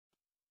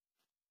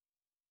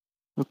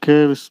ওকে,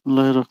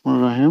 বিসমিল্লাহির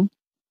রহমানির রহিম।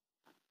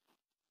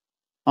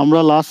 আমরা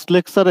লাস্ট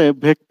লেকচারে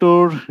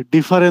ভেক্টর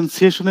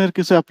ডিফারেন্সিয়েশনের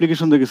কিছু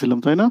অ্যাপ্লিকেশন দেখেছিলাম,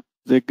 তাই না?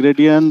 যে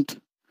গ্রেডিয়েন্ট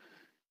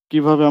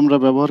কিভাবে আমরা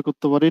ব্যবহার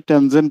করতে পারি,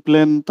 ট্যানজেন্ট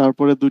প্লেন,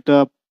 তারপরে দুইটা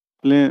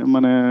প্লেন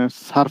মানে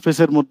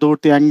সারফেসের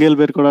মধ্যবর্তী অ্যাঙ্গেল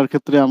বের করার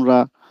ক্ষেত্রে আমরা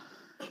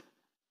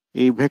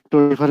এই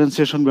ভেক্টর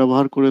ডিফারেন্সিয়েশন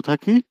ব্যবহার করে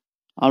থাকি।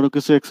 আরো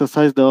কিছু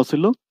এক্সারসাইজ দেওয়া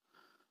ছিল।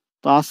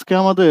 তো আজকে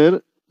আমাদের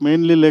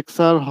মেইনলি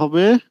লেকচার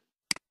হবে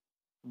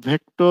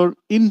ভেক্টর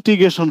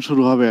ইন্টিগ্রেশন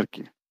শুরু হবে আর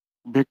কি।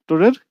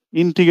 ভেক্টরের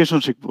ইন্টিগ্রেশন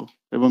শিখবো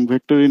এবং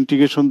ভেক্টর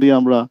ইন্টিগ্রেশন দিয়ে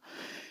আমরা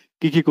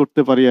কি কি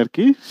করতে পারি আর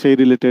কি, সেই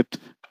রিলেটেড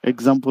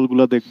এক্সাম্পল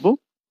গুলা দেখবো।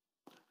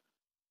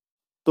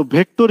 তো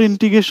ভেক্টর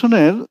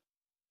ইন্টিগ্রেশনের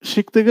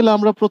শিখতে গেলে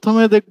আমরা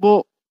প্রথমে দেখব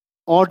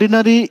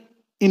অর্ডিনারি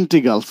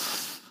ইন্টিগ্রালস।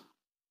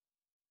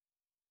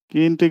 কি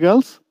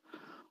integrals?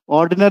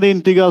 Ordinary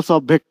integrals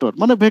of vector,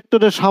 মানে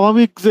ভেক্টরের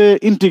স্বাভাবিক যে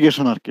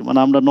ইন্টিগ্রেশন আর কি, মানে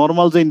আমরা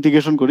নর্মাল যে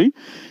ইন্টিগ্রেশন করি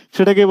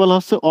সেটাকে বলা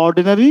হচ্ছে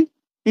অর্ডিনারি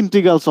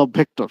ইন্টিগ্রালস অফ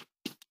ভেক্টর।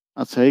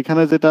 আচ্ছা,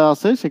 এখানে যেটা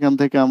আছে সেখান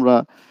থেকে আমরা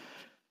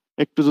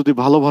একটু যদি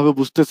ভালোভাবে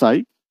বুঝতে চাই,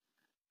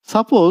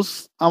 সাপোজ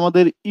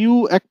আমাদের ইউ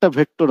একটা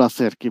ভেক্টর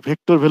আছে আর কি,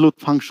 vector valued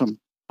function.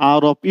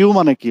 R of you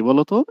মানে কি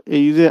বলতো?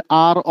 এই যে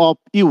আর অফ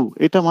ইউ,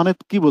 এটা মানে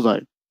কি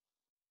বোঝায়?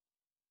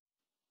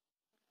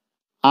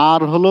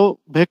 আর হলো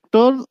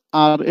ভেক্টর,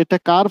 আর এটা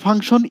কার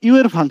ফাংশন? ইউ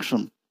এর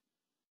ফাংশন,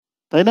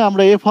 তাই না?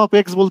 আমরা এফ অফ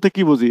এক্স বলতে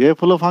কি বুঝি? এফ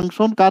হলো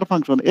ফাংশন, কার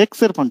ফাংশন? এক্স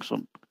এর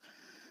ফাংশন।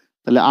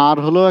 তাহলে আর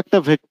হলো একটা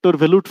vector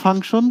valued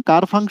function,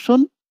 car function?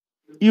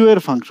 You এর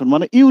ফাংশন,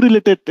 মানে ইউ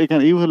রিলেটেড।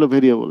 এখানে ইউ হলো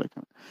ভেরিয়েবল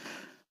এখানে।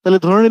 তাহলে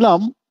ধরে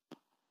নিলাম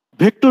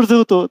ভেক্টর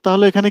যেহেতু,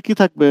 তাহলে এখানে কি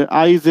থাকবে?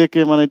 আই জে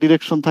কে, মানে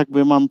ডিরেকশন থাকবে,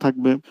 মান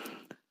থাকবে।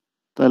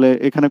 তাহলে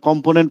এখানে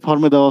কম্পোনেন্ট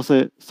ফর্মে দেওয়া আছে,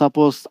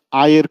 সাপোজ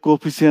আই এর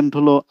কোফিসিয়েন্ট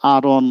হলো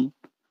আর1,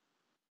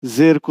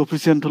 জে এর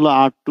কোফিসিয়েন্ট হলো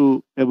আর2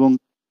 এবং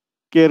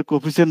কে এর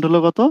কোফিসিয়েন্ট হলো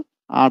কত?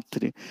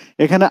 আর3।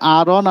 এখানে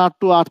আর1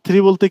 আর2 আর3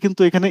 বলতে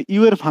কিন্তু এখানে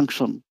ইউ এর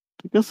ফাংশন,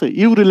 ঠিক আছে?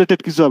 ইউ রিলেটেড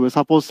কিছু হবে,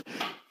 suppose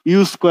you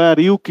square,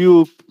 you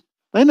cube,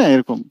 তাই না?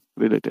 এরকম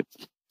রিলেটেড।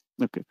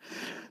 ওকে,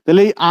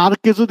 তাহলে এই আর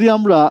কে যদি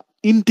আমরা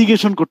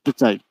ইন্টিগ্রেশন করতে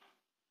চাই,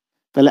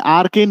 তাহলে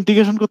আর কে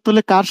ইন্টিগ্রেশন করতে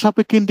হলে কার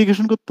সাপেক্ষে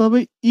ইন্টিগ্রেশন করতে হবে?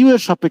 ইউ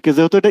এর সাপেক্ষে,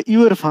 যেহেতু এটা ইউ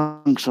এর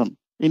ফাংশন।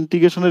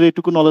 ইন্টিগ্রেশনের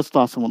এইটুকু নলেজ তো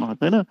আছে মনে হয়,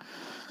 তাই না?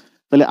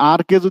 তাহলে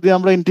আর কে যদি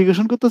আমরা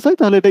ইন্টিগ্রেশন করতে চাই,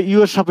 তাহলে এটা ইউ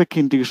এর সাপেক্ষে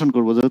ইন্টিগ্রেশন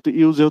করবো, যেহেতু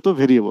ইউ যেহেতু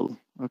ভেরিয়েবল।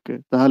 ওকে,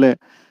 তাহলে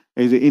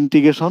এই যে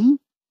integration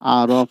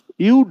R of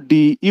U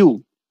D U,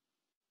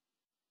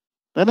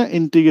 তাই না?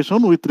 Integration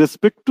with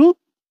respect to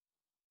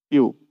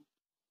you.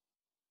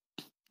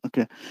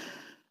 ওকে,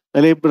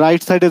 তাহলে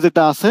রাইট সাইডে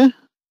যেটা আছে,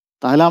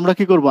 তাহলে আমরা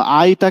কি করব?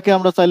 আইটাকে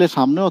আমরা চাইলে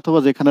সামনে অথবা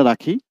যেখানে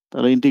রাখি,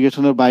 তাহলে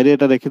ইন্টিগ্রেশনের বাইরে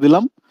এটা রেখে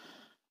দিলাম।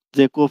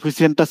 যে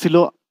কোফিসিয়েন্টটা ছিল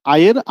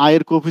আই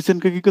এর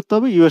কোফিসিয়েন্টকে কি করতে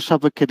হবে? ইউ এর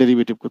সাপেক্ষে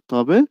ডেরিভেটিভ করতে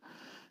হবে।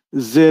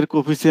 জে এর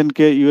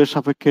কোফিসিয়েন্টকে ইউ এর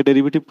সাপেক্ষে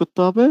ডেরিভেটিভ করতে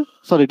হবে,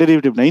 সরি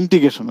ডেরিভেটিভ না,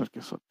 ইন্টিগ্রেশন আর কি,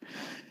 sorry।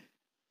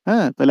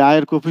 হ্যাঁ, তাহলে আই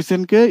এর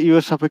কোফিসিয়েন্টকে ইউ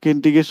এর সাপেক্ষে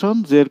ইন্টিগ্রেশন,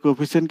 জে এর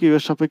কোফিসিয়েন্টকে ইউ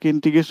এর সাপেক্ষে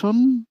ইন্টিগ্রেশন,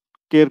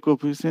 কে এর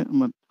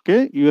কোফিসিয়েন্ট কে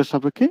ইউ এর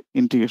সাপেক্ষে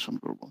ইন্টিগ্রেশন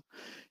করব।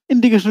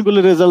 ইন্টিগ্রেশন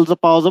করলে রেজাল্ট যা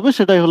পাওয়া যাবে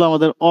সেটাই হলো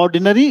আমাদের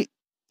অর্ডিনারি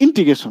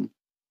ইন্টিগ্রেশন,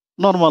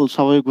 নর্মাল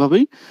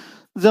স্বাভাবিকভাবেই।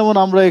 যেমন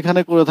আমরা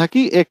এখানে করে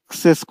থাকি এক্স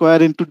স্কোয়ার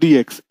ইন্টু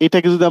ডিএক্স,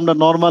 এটাকে যদি আমরা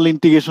নর্মাল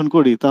ইন্টিগ্রেশন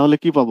করি তাহলে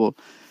কি পাবো?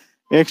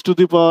 X to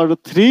the power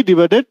 3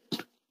 divided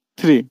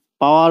 3।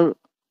 পাওয়ার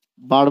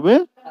বাড়বে,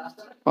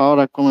 পাওয়ার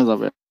এক কমে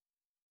যাবে।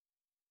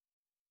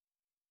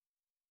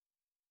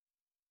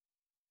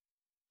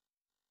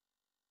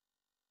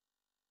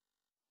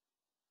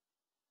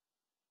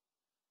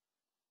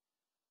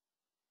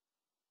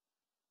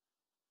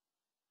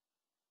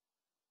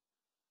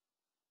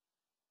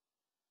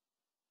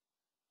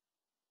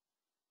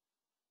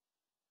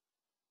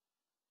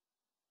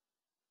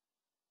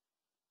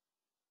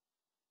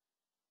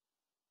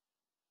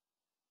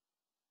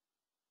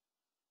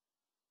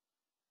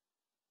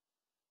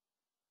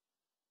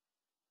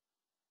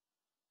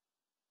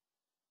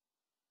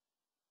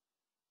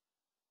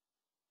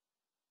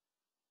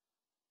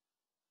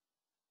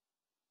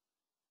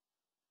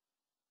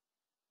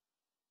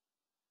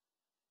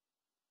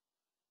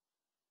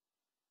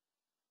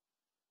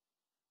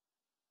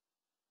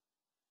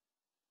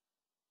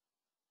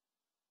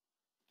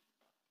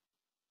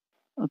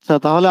 আচ্ছা,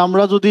 তাহলে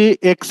আমরা যদি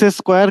এক্স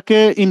স্কোয়ার কে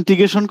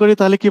ইন্টিগ্রেশন করি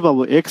তাহলে কি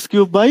পাবো? এক্স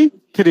কিউব বাই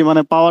 3,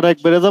 মানে পাওয়ার এক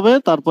বেড়ে যাবে,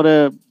 তারপরে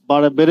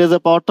বেড়ে যে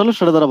পাওয়ারটা হলো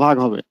সেটা দ্বারা ভাগ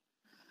হবে,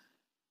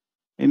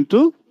 into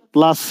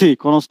plus C,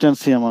 constant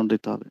C amount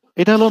দিতে হবে।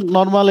 এটা হলো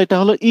নর্মাল, এটা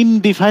হলো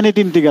ইনডিফাইনিট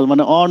ইন্টিগ্রাল,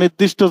 মানে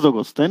অনির্দিষ্ট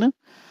জগৎ, তাই না?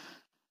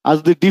 আর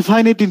যদি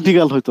ডিফাইনিট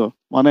ইন্টিগ্রাল হইতো,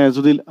 মানে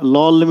যদি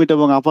লোয়ার লিমিট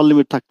এবং আপার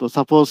লিমিট থাকতো,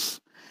 সাপোজ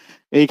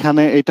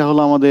এইখানে এটা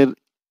হলো আমাদের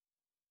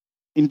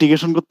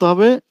ইন্টিগ্রেশন করতে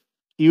হবে,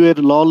 ইউ এর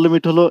লোয়ার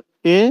লিমিট হলো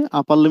এ,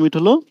 আপার লিমিট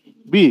হলো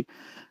বি।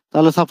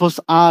 তাহলে suppose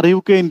are you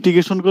K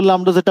integration করলে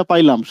আমরা যেটা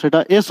পাইলাম সেটা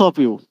এস অফ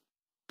ইউ,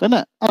 তাই না?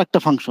 আর একটা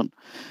ফাংশন।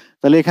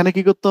 তাহলে এখানে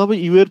কি করতে হবে?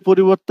 ইউ এর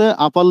পরিবর্তে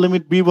আপার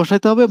লিমিট বি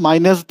বসাইতে হবে,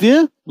 মাইনাস দিয়ে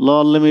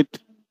লোয়ার লিমিট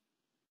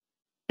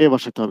এ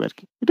বসাইতে হবে আর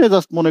কি। এটা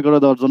জাস্ট মনে করে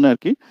দেওয়ার জন্য আর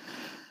কি।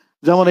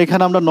 যেমন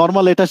এখানে আমরা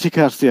নর্মাল এটা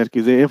শিখে আসছি আর কি,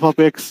 যে এফ অফ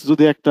এক্স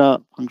যদি একটা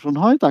ফাংশন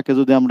হয় তাকে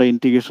যদি আমরা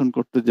ইন্টিগ্রেশন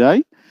করতে যাই,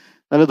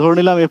 তাহলে ধরে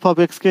নিলাম F of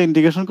x K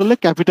integration করলে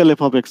ক্যাপিটাল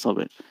এফ অফ এক্স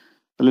হবে।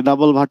 তাহলে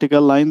ডাবল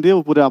ভার্টিক্যাল লাইন দিয়ে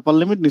উপরে আপার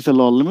লিমিট নিচে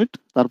লোয়ার লিমিট,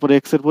 তারপরে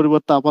এক্স এর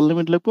পরিবর্তে আপার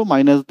লিমিট লিখবো,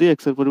 মাইনাস দিয়ে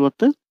এক্স এর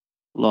পরিবর্তে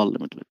লোয়ার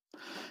লিমিট লিখবো।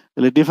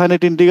 তাহলে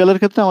ডিফাইনাইট ইন্টিগ্রালের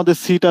ক্ষেত্রে আমাদের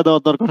সিটা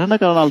দেওয়ার দরকার হয় না,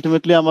 কারণ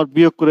আলটিমেটলি আমার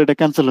বিয়োগ করে এটা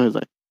ক্যান্সেল হয়ে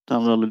যায়, এটা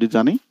আমরা অলরেডি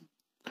জানি।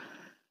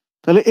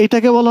 তাহলে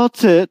এইটাকে বলা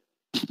হচ্ছে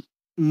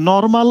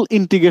নর্মাল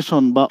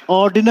ইন্টিগ্রেশন বা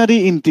অর্ডিনারি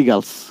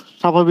ইন্টিগ্রালস,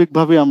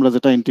 স্বাভাবিকভাবে আমরা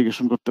যেটা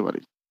ইন্টিগ্রেশন করতে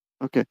পারি।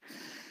 ওকে,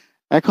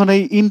 এখন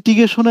এই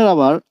ইন্টিগ্রেশনের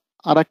আবার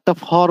আর একটা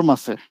ফর্ম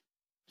আছে,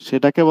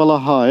 সেটাকে বলা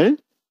হয়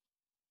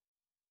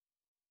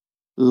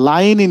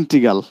লাইন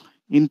ইন্টিগ্রাল।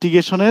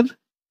 ইন্টিগ্রেশনের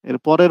এর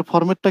পরের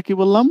ফরম্যাটটা কি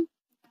বললাম?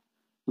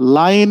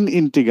 Line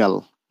integral.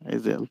 এই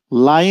যে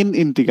লাইন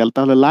ইন্টিগ্রাল,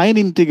 তাহলে লাইন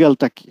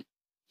ইন্টিগ্রালটা কি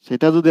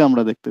সেটা যদি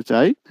আমরা দেখতে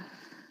চাই,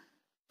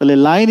 তাহলে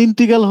লাইন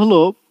ইন্টিগ্রাল হলো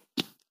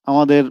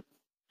আমাদের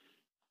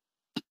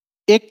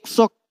এক্স,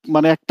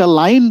 মানে একটা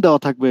লাইন দেওয়া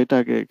থাকবে,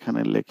 এটাকে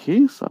এখানে লিখি,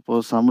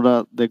 সাপোজ আমরা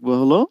দেখবো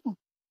হলো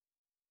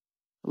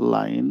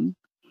লাইন,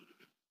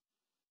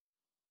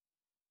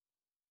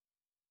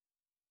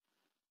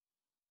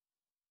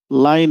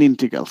 লাইন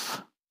ইন্টিগ্রালস।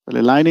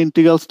 তাহলে লাইন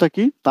ইন্টিগ্রালসটা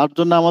কি? তার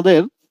জন্য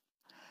আমাদের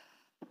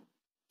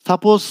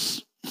সাপোজ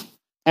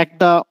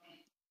একটা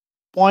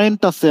পয়েন্ট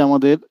আছে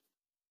আমাদের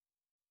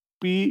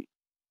পি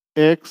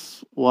এক্স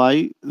ওয়াই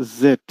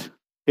জেড,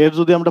 এর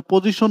যদি আমরা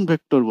পজিশন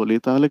ভেক্টর বলি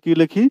তাহলে কি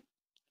লিখি?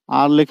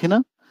 আর লিখি না?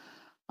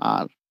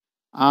 আর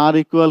আর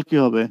ইকুয়াল কি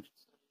হবে?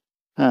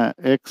 হ্যাঁ,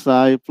 x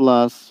I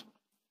plus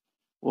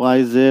Y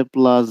J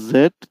plus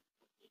Z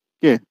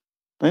কে,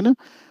 তাই না?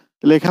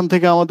 তাহলে এখান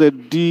থেকে আমাদের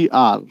ডি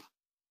আর,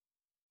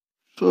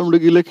 তো আমরা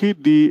কি লিখি?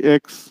 D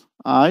x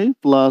I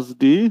plus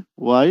D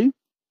Y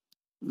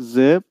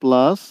J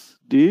plus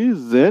D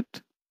Z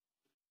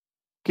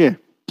কে।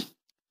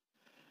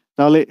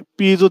 তাহলে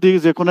পি যদি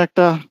যে কোনো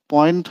একটা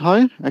পয়েন্ট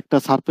হয় একটা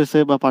সারফেসে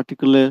বা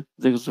পার্টিকুলার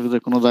যে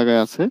কোনো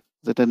জায়গায় আছে,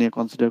 যেটা নিয়ে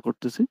কনসিডার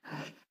করতেছি,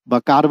 বা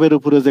কার্ভের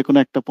উপরে যে কোনো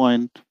একটা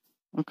পয়েন্ট,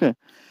 ওকে,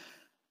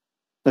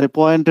 তাহলে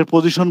পয়েন্টের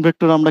পজিশন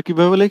ভেক্টর আমরা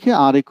কিভাবে লিখি?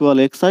 আর equal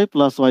x I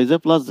plus Y J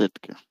plus Z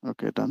K.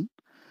 Okay, done.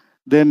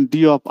 Then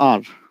D of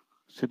আর,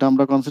 সেটা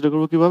আমরা কনসিডার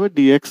করবো কিভাবে?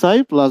 D x I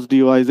plus D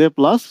Y J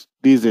plus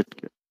D Z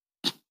K.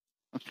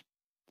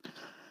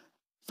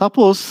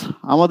 Suppose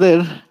আমাদের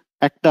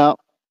একটা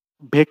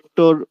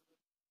ভেক্টর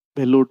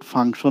ভ্যালুড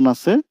ফাংশন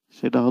আছে,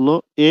 সেটা হলো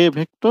এ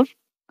ভেক্টর,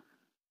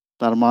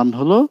 তার মান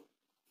হলো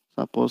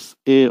suppose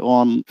A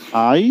on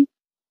I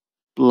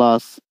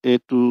plus A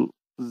two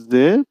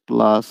J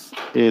plus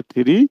A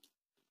three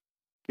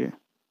কে।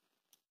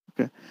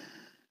 ওকে,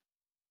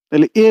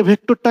 তাহলে এ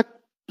ভেক্টরটা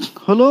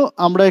হলো,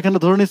 আমরা এখানে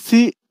ধরে নিচ্ছি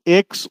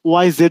এক্স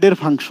ওয়াই জেড এর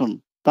ফাংশন।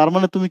 তার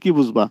মানে তুমি কি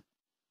বুঝবা?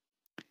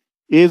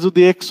 এ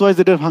যদি এক্স ওয়াই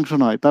জেড এর ফাংশন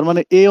হয়, তার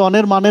মানে এ অন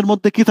এর মানের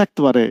মধ্যে কি থাকতে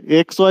পারে?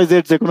 এক্স ওয়াই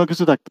জেড যে কোনো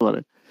কিছু থাকতে পারে,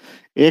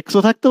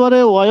 এক্সও থাকতে পারে,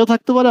 ওয়াইও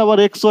থাকতে পারে, আবার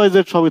এক্স ওয়াই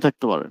জেড সবই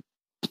থাকতে পারে।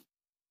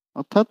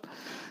 অর্থাৎ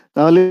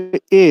তাহলে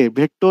এ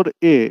ভেক্টর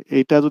এ,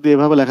 এইটা যদি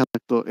এভাবে লেখা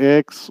থাকতো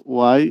এক্স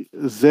ওয়াই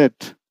জেড,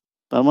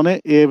 তার মানে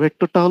এ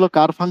ভেক্টরটা হলো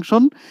কার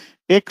ফাংশন?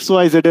 এক্স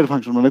ওয়াই জেড এর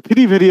ফাংশন, মানে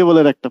থ্রি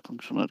ভেরিয়েবলের একটা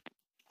ফাংশন আর কি।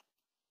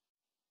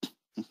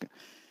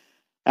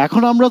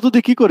 এখন আমরা যদি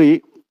কি করি,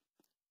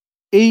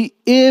 এই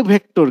এ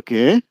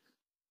ভেক্টরকে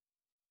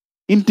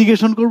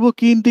ইন্টিগ্রেশন করব,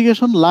 কি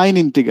ইন্টিগ্রেশন? Line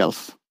integrals.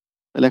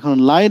 তাহলে এখন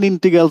লাইন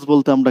ইন্টিগ্রালস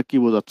বলতে আমরা কি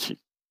বোঝাচ্ছি?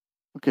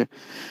 ওকে,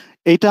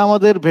 এইটা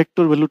আমাদের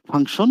ভেক্টর ভ্যালুড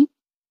ফাংশন।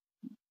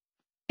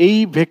 এই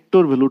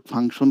ভেক্টর ভ্যালুড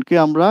ফাংশনকে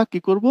আমরা কি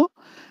করব?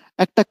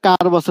 একটা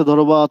কার্ভ আছে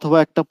ধরো, বা অথবা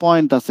একটা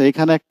পয়েন্ট আছে,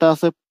 এখানে একটা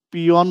আছে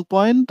পি ওয়ান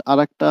পয়েন্ট, আর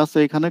একটা আছে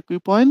এখানে কি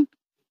পয়েন্ট?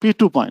 P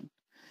two point.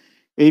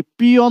 এই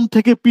পি ওয়ান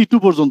থেকে পি টু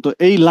পর্যন্ত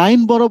এই লাইন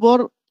বরাবর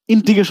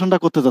ইন্টিগ্রেশনটা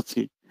করতে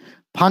যাচ্ছি।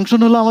 ফাংশন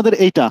হলো আমাদের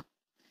এইটা,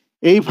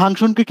 এই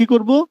ফাংশনকে কি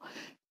করব?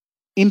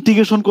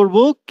 ইন্টিগ্রেশন করব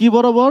কি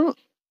বরাবর?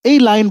 এই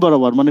লাইন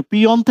বরাবর, মানে পি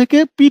ওয়ান থেকে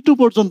পি টু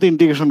পর্যন্ত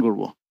ইন্টিগ্রেশন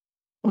করব।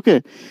 ওকে,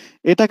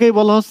 এটাকেই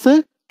বলা হচ্ছে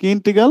কি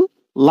ইন্টিগ্রাল?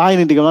 Line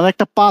integral. মানে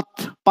একটা পাথ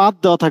পাথ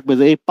দেওয়া থাকবে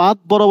যে এই পাথ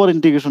বরাবর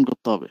ইন্টিগ্রেশন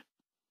করতে হবে।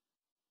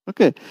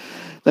 ওকে,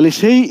 তাহলে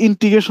সেই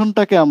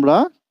ইন্টিগ্রেশনটাকে আমরা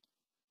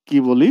কি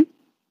বলি?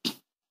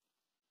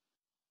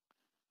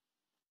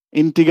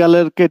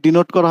 ইন্টিগ্রালের কে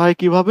ডিনোট করা হয়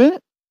কিভাবে?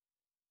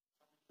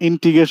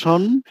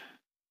 Integration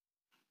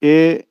A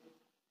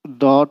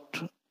dot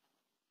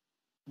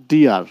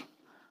DR,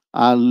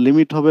 R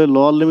limit হবে,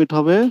 লোয়ার লিমিট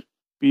হবে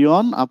পি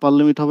ওয়ান, আপার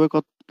লিমিট হবে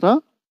কতটা?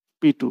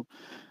 P two.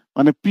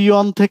 মানে পি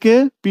ওয়ান থেকে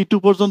পি টু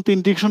পর্যন্ত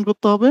ইন্টিগ্রেশন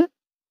করতে হবে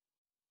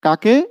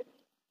কাকে?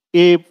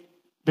 এ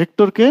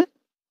ভেক্টরকে।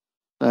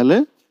 তাহলে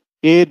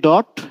এ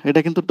ডট, এটা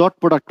কিন্তু ডট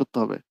প্রোডাক্ট করতে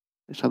হবে,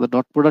 এর সাথে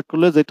ডট প্রোডাক্ট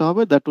করলে যেটা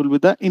হবে that will be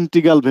the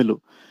integral value.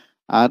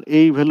 আর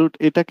এই ভ্যালু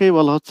এটাকেই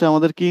বলা হচ্ছে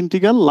আমাদের কি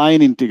ইন্টিগ্রাল? Line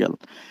integral.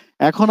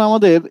 এখন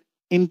আমাদের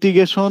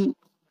ইন্টিগ্রেশন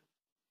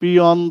পি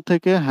ওয়ান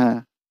থেকে, হ্যাঁ,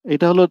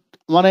 এটা হলো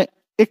মানে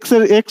এক্স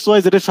এর এক্স ওয়াই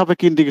জেড এর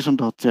সাপেক্ষে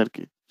ইন্টিগ্রেশনটা হচ্ছে আর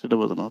কি, সেটা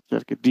বোঝানো হচ্ছে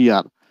আর কি,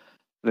 ডিআর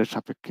এর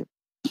সাপেক্ষে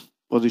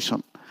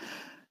পজিশন।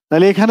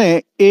 তাহলে এখানে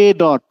A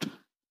dot,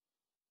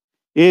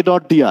 A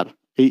dot DR,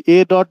 এই এ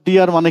ডট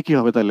ডিআর মানে কি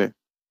হবে তাহলে?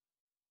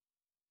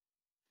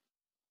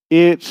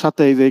 এর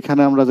সাথে এই যে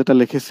এখানে আমরা যেটা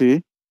লিখেছি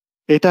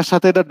এটার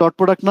সাথে এটা ডট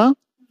প্রোডাক্ট না,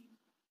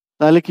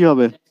 তাহলে কি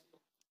হবে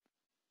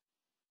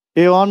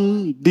a1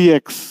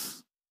 dx,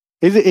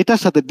 এই যে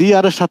এটার সাথে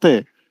dr এর সাথে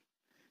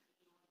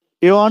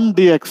a1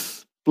 dx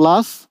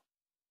plus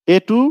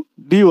a2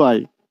 dy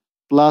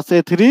plus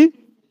a3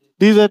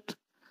 dz।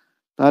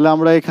 তাহলে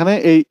আমরা এখানে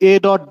এই a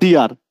ডট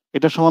dr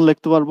এটা সমান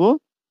লিখতে পারবো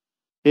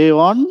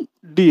a1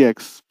 dx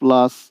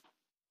plus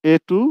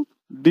a2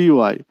 dy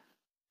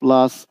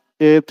plus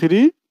a3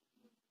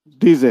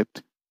 dz,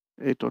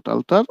 এই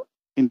টোটালটার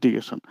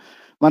ইন্টিগ্রেশন।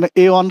 মানে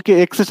a1 কে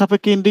x এর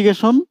সাপেক্ষে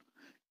ইন্টিগ্রেশন,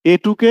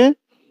 a2 কে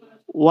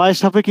y এর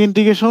সাপেক্ষে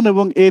ইন্টিগ্রেশন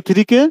এবং a3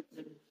 কে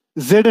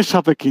z এর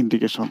সাপেক্ষে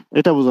ইন্টিগ্রেশন,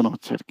 এটা বোঝানো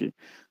হচ্ছে আর কি।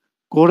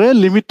 করে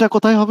লিমিটটা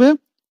কোথায় হবে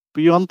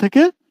p1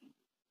 থেকে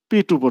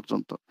p2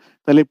 পর্যন্ত।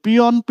 তাহলে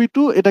p1 p2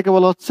 এটাকে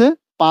বলা হচ্ছে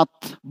পাথ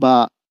বা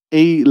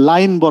এই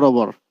লাইন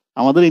বরাবর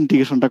আমাদের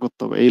ইন্টিগ্রেশনটা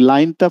করতে হবে। এই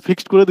লাইনটা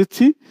ফিক্সড করে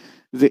দিচ্ছি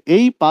যে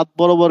এই পাথ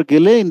বরাবর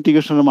গেলে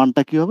ইন্টিগ্রেশনের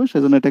মানটা কি হবে,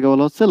 সেজন্য এটাকে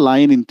বলা হচ্ছে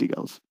লাইন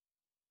ইন্টিগ্রালস।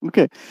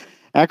 ওকে,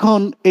 এখন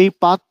এই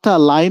পাথটা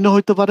লাইনও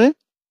হইতে পারে,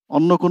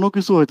 অন্য কোনো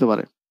কিছু হইতে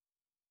পারে।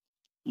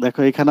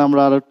 দেখো এখানে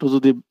আমরা আর একটু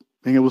যদি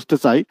ভেঙে বুঝতে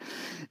চাই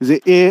যে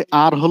এ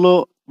আর হলো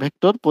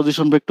ভেক্টর,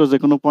 পজিশন ভেক্টর যে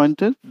কোনো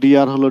পয়েন্টের,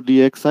 ডিআর হলো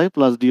ডিএক্সআই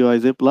প্লাস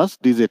ডিওয়াইজে প্লাস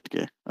ডিজেড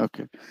কে।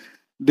 ওকে,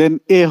 দেন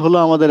এ হলো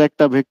আমাদের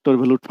একটা ভেক্টর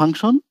ভ্যালুড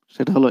ফাংশন,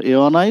 সেটা হলো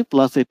a1i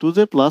plus a2j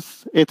plus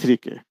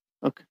a3k।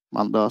 ওকে,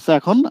 মান দেওয়া আছে।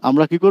 এখন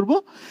আমরা কি করব,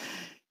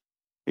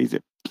 এই যে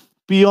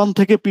p1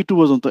 থেকে p2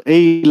 পর্যন্ত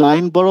এই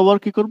লাইন বরাবর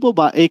কি করব,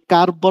 বা এই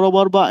কার্ভ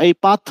বরাবর বা এই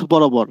পাথ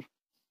বরাবর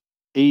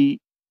এই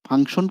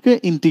ফাংশনকে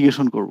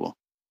ইন্টিগ্রেশন করব।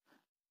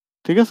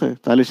 ঠিক আছে,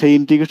 তাহলে সেই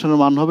ইন্টিগ্রেশনের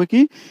মান হবে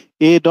কি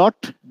a dot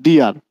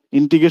dr,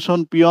 integration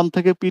p1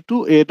 থেকে p2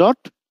 a ডট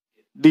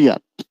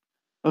dr।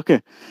 ওকে,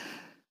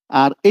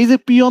 আর এই যে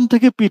p1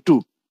 থেকে p2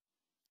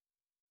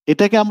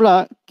 এটাকে আমরা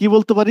কি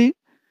বলতে পারি,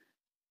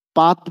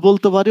 পাথ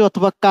বলতে পারি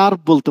অথবা কার্ভ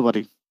বলতে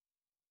পারি,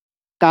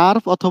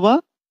 কার্ভ অথবা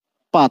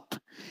পাথ।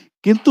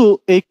 কিন্তু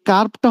এই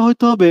কার্ভটা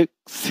হয়তো হবে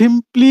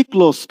সিম্পলি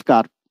ক্লোজড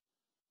কার্ভ।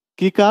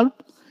 কি কার্ভ?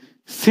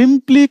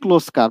 Simply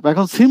close curve.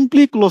 এখন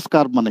সিম্পলি ক্লোজ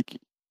কার্ভ মানে কি,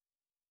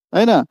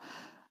 তাই না,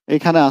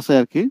 এখানে আছে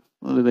আর কি,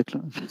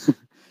 দেখলাম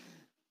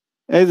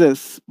এই যে,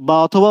 বা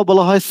অথবা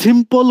বলা হয়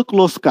সিম্পল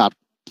ক্লোজ কার্ভ।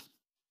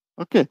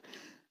 ওকে,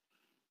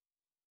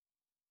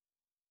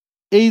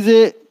 এই যে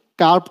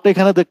কার্ভটা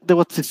এখানে দেখতে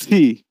পাচ্ছি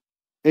সি,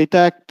 এটা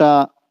একটা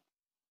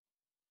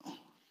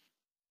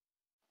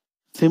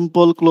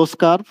simple close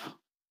curve,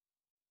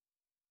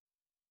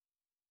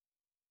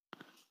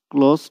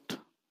 closed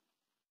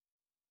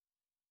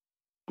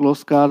close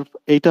curve.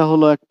 এইটা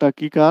হলো একটা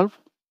কি curve,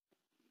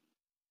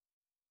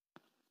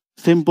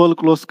 simple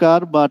close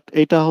curve, but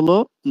এটা হলো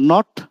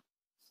নট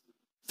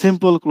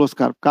সিম্পল ক্লোজ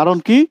কার্ভ। কারণ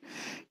কি,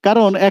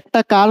 কারণ একটা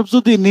কার্ভ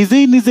যদি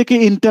নিজেই নিজেকে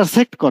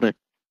ইন্টারসেক্ট করে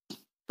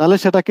তাহলে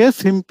সেটাকে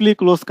সিম্পলি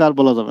ক্লোজ কার্ভ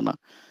বলা যাবে না।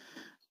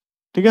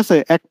 ঠিক আছে,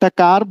 একটা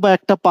কার্ভ বা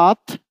একটা পাথ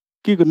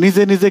কি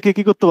নিজে নিজেকে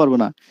কি করতে পারবে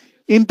না,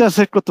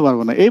 ইন্টারসেক্ট করতে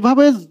পারবে না।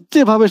 এইভাবে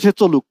যেভাবে সে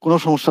চলুক কোনো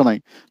সমস্যা নাই,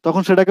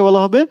 তখন সেটাকে বলা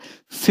হবে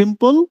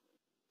সিম্পল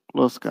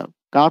ক্লোজ কার্ভ।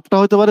 কার্ভটা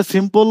হতে পারে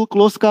সিম্পল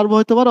ক্লোজ কার্ভ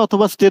হতে পারে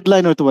অথবা স্ট্রেট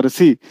লাইন হতে পারে।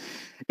 সি,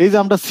 এই যে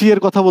আমরা সি এর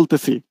কথা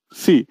বলতেছি,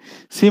 সি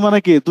সি মানে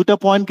কি, দুটা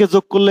পয়েন্টকে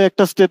যোগ করলে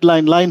একটা স্ট্রেট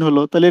লাইন, লাইন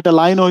হলো, তাহলে এটা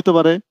লাইনও হতে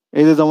পারে,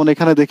 এই যে যেমন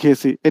এখানে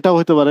দেখিয়েছি এটাও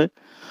হতে পারে,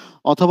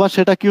 অথবা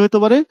সেটা কি হতে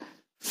পারে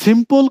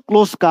সিম্পল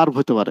ক্লোজ কার্ভ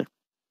হতে পারে।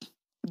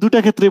 দুটা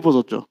ক্ষেত্রেই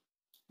প্রযোজ্য।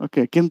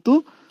 ওকে, কিন্তু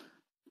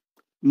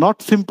নট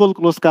সিম্পল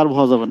ক্লোজ কার্ভ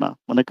হওয়া যাবে না,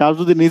 মানে কার্ভ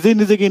যদি নিজেই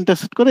নিজেকে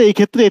ইন্টারসেক্ট করে এই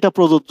ক্ষেত্রে এটা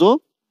প্রযোজ্য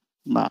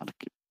না আর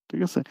কি।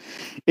 ঠিক আছে,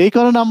 এই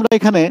কারণে আমরা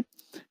এখানে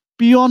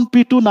p1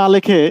 p2 না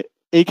লিখে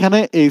এইখানে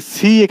এই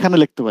সি এখানে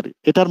লিখতে পারি।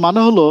 এটার মানে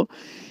হলো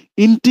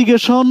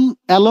integration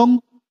along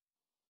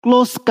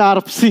close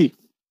curve C,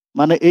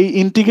 মানে এই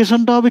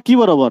ইন্টিগ্রেশনটা হবে কি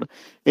বরাবর,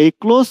 এই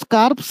ক্লোজ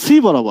কার্ভ সি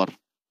বরাবর।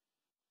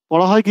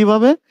 পড়া হয়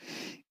কিভাবে,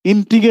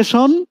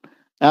 ইন্টিগ্রেশন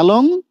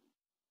অ্যালং,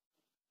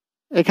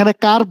 এখানে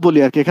কার্ভ বলি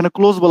আর কি, এখানে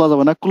ক্লোজ বলা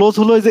যাবে না। ক্লোজ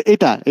হলো এই যে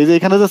এটা, এই যে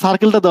এখানে যে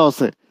সার্কেলটা দেওয়া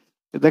আছে,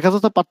 দেখা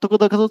যাচ্ছে পার্থক্য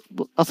দেখা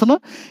আছে না,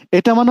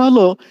 এটা মানে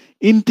হলো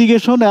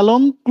integration along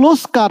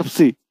close curve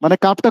C, মানে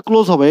কার্ভটা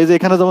ক্লোজ হবে। এই যে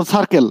এখানে যেমন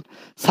সার্কেল,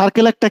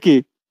 সার্কেল একটা কি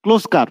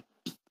ক্লোজ কার্ভ,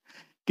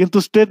 কিন্তু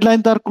স্ট্রেট লাইন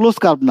তার ক্লোজ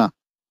কার্ভ না।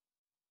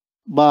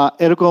 বা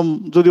এরকম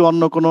যদি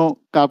অন্য কোনো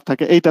কার্ভ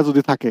থাকে, এইটা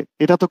যদি থাকে,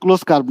 এটা তো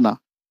ক্লোজ কার্ভ না,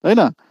 তাই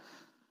না।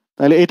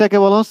 তাহলে এটাকে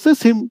বলা হচ্ছে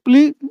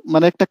সিম্পলি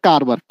মানে একটা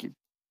কার্ভ আর কি।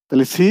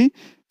 তাহলে সি,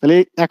 তাহলে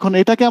এখন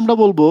এটাকে আমরা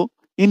বলবো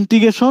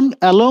ইন্টিগ্রেশন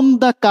অ্যালং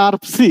দা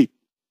কার্ভ সি,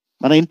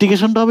 মানে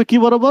ইন্টিগ্রেশনটা হবে কি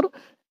বরাবর,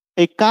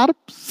 এই কার্ভ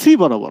সি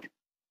বরাবর।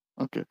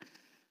 ওকে,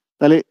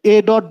 তাহলে এ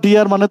ডট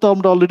ডিআর মানে তো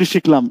আমরা অলরেডি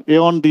শিখলাম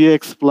a1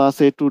 dx plus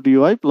a2 dy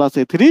plus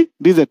a3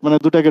 dz, মানে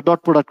দুটাকে ডট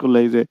প্রোডাক্ট করলে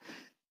এই যে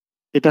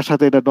এটার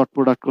সাথে এটা ডট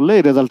প্রোডাক্ট করলে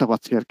এই রেজাল্টটা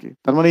পাচ্ছি আর কি।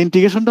 তার মানে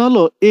ইন্টিগ্রেশনটা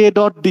হলো এ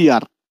ডট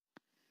ডিআর,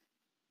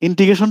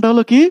 ইন্টিগ্রেশনটা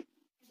হলো কি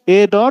A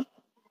dot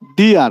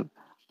DR,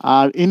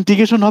 R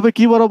integration হবে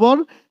কি বরাবর,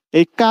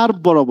 এই কার্ভ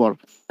বরাবর,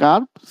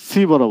 কার্ভ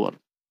সি বরাবর।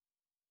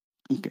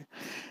 ওকে,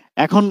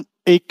 এখন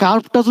এই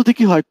কার্ভটা যদি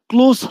কি হয়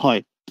ক্লোজ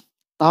হয়,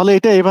 তাহলে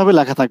এটা এভাবে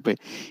লেখা থাকবে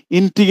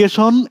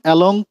integration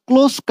along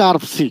close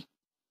curve C.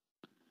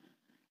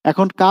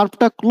 এখন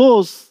কার্ভটা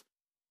ক্লোজ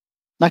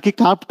নাকি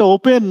কার্ভটা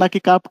ওপেন নাকি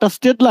কার্ভটা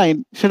স্ট্রেট লাইন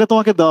সেটা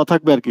তোমাকে দেওয়া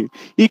থাকবে আর কি,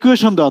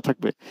 ইকুয়েশন দেওয়া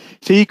থাকবে।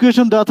 সেই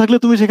ইকুয়েশন দেওয়া থাকলে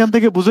তুমি সেখান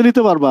থেকে বুঝে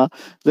নিতে পারবা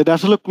যে এটা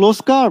আসলে ক্লোজ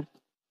কার্ভ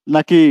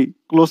নাকি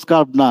ক্লোজ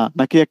কার্ভ না,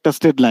 নাকি একটা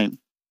স্ট্রেট লাইন।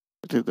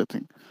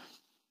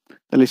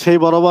 তাহলে সেই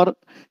বরাবর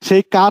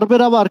সেই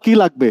কার্ভের আবার কি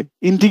লাগবে,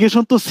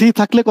 ইন্টিগ্রেশন তো সি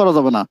থাকলে করা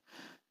যাবে না,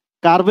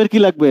 কার্ভের কি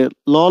লাগবে,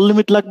 লোয়ার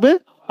লিমিট লাগবে,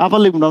 আপার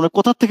লিমিট, মানে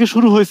কোথা থেকে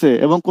শুরু হয়েছে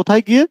এবং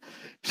কোথায় গিয়ে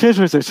শেষ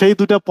হয়েছে সেই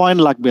দুটা পয়েন্ট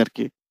লাগবে আর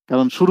কি,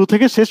 কারণ শুরু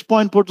থেকে শেষ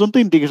পয়েন্ট পর্যন্ত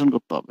ইন্টিগ্রেশন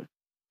করতে হবে।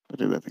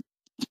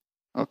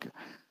 ওকে,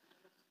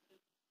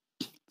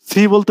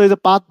 সি বলতে এই যে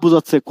পাথ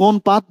বোঝাচ্ছে, কোন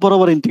পাথ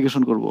বরাবর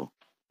ইন্টিগ্রেশন করব,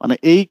 মানে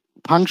এই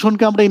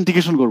ফাংশনকে আমরা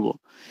ইন্টিগ্রেশন করব,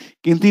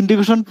 কিন্তু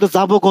ইন্টিগ্রেশন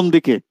যাব কোন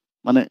দিকে,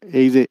 মানে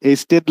এই যে এই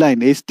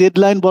স্টেট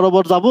লাইন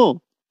বরাবর যাব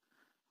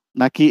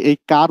নাকি এই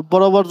কার্ভ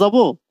বরাবর যাব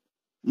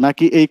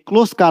নাকি এই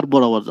ক্লোজ কার্ভ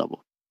বরাবর যাব,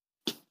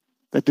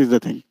 দ্যাট ইজ দ্য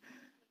থিং।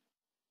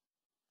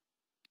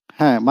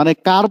 হ্যাঁ, মানে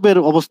কার্ভের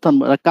অবস্থান,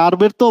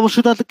 কার্ভের তো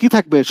অবশ্যই তাতে কি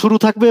থাকবে, শুরু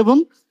থাকবে এবং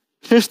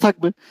শেষ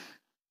থাকবে।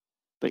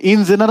 তো ইন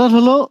জেনারেল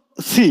হলো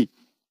সি,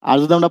 আর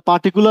যদি আমরা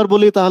পার্টিকুলার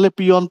বলি তাহলে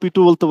P1 P2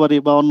 বলতে পারি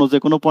বা অন্য যে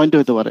কোনো পয়েন্ট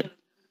হতে পারে।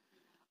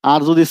 আর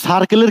যদি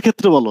সার্কেলের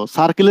ক্ষেত্রে বলো,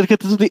 সার্কেলের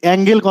ক্ষেত্রে যদি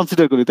অ্যাঙ্গেল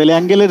কনসিডার করি তাহলে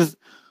অ্যাঙ্গেলের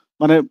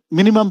মানে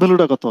মিনিমাম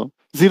ভ্যালুটা কত,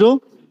 0,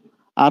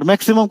 আর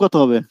ম্যাক্সিমাম কত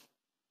হবে,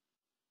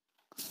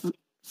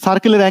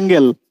 সার্কেলের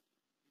অ্যাঙ্গেল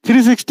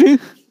 360।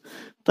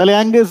 তাহলে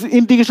অ্যাঙ্গেল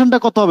ইন্টিগ্রেশনটা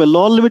কত হবে,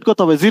 লোয়ার লিমিট কত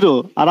হবে 0,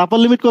 আর আপার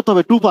লিমিট কত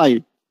হবে 2π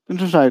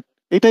 360।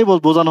 এটাই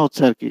বোঝানো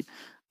হচ্ছে আর কি,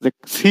 যে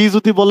সি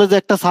যদি বলে যে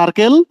একটা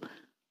সার্কেল,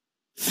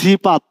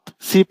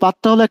 সি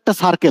পাথটা হলো একটা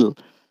সার্কেল,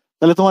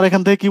 তাহলে তোমার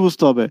এখান থেকে কি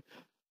বুঝতে হবে,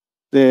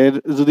 যে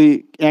যদি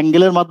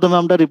অ্যাঙ্গেলের মাধ্যমে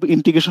আমরা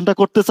ইন্টিগ্রেশনটা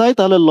করতে চাই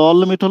তাহলে লোয়ার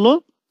লিমিট হলো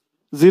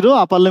 0,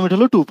 আপার লিমিট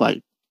হলো 2π।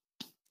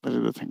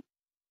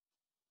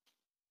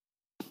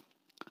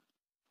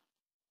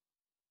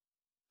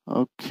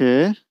 ওকে,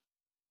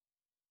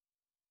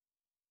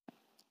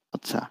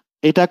 আচ্ছা,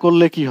 এটা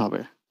করলে কি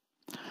হবে,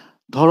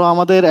 ধরো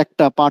আমাদের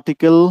একটা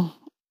পার্টিকেল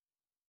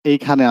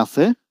এইখানে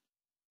আছে,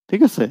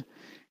 ঠিক আছে,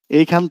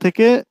 এইখান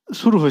থেকে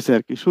শুরু হয়েছে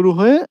আর কি, শুরু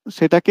হয়ে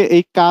সেটাকে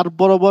এই কার্ভ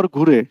বরাবর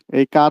ঘুরে,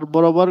 এই কার্ভ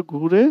বরাবর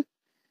ঘুরে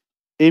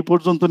এই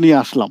পর্যন্ত নিয়ে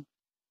আসলাম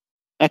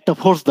একটা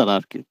ফোর্স দ্বারা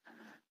আর কি।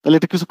 তাহলে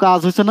এটা কিছু কাজ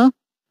হয়েছে না,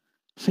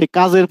 সেই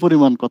কাজের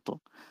পরিমাণ কত।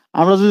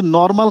 আমরা যদি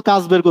নর্মাল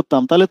কাজ বের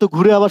করতাম তাহলে তো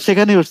ঘুরে আবার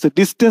সেখানেই হচ্ছে,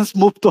 ডিস্টেন্স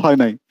মুভ তো হয়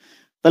নাই,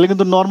 তাহলে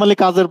কিন্তু নর্মালি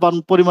কাজের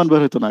পরিমাণ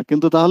বের হতো না।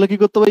 কিন্তু তাহলে কি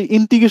করতে হবে,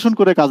 ইন্টিগ্রেশন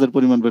করে কাজের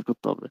পরিমাণ বের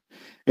করতে হবে।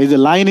 এই যে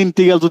লাইন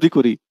ইন্টিগ্রাল যদি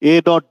করি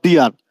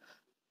A.dr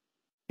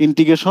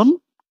ইন্টিগ্রেশন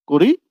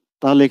করি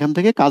তাহলে এখান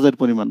থেকে কাজের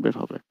পরিমাণ বের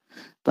হবে।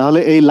 তাহলে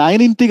এই লাইন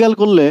ইন্টিগ্রাল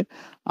করলে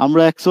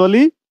আমরা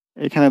অ্যাকচুয়ালি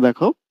এখানে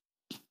দেখো,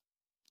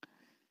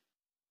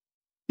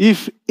 if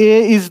A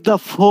is the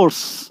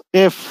force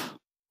F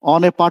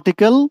on a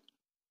particle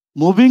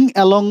moving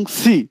along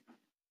C,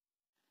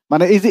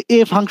 মানে এই যে এ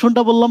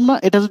ফাংশনটা বললাম না,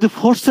 এটা যদি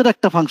ফোর্সের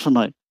একটা ফাংশন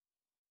হয়,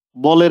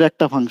 বলের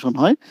একটা ফাংশন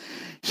হয়,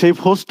 সেই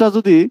ফোর্সটা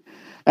যদি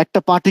একটা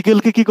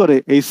পার্টিকেলকে কি করে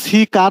এই সি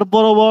কার্ভ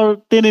বরাবর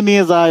টেনে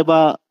নিয়ে যায়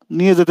বা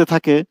নিয়ে যেতে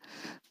থাকে,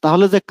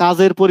 তাহলে যে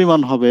কাজের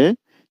পরিমাণ হবে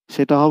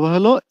সেটা হবে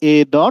হলো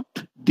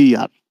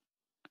A.dr।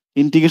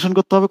 ইন্টিগ্রেশন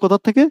করতে হবে কোথা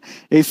থেকে,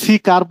 এই সি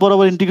কার্ভ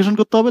বরাবর ইন্টিগ্রেশন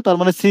করতে হবে, তার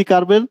মানে সি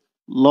কার্ভের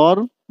লর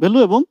ভ্যালু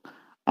এবং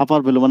আপার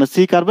ভ্যালু, মানে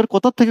সি কার্ভের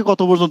কোথা থেকে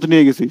কত পর্যন্ত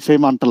নিয়ে গেছি সেই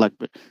মানটা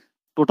লাগবে।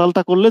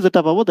 টোটালটা করলে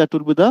যেটা পাবো that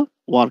will be the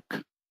work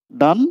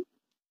done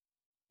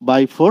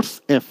by force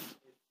F.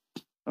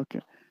 ওকে,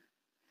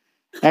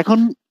 এখন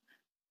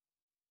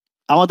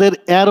আমাদের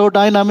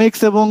অ্যারোডাইনামিক্স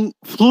এবং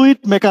ফ্লুইড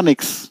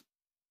মেকানিক্স,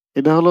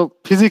 এটা হলো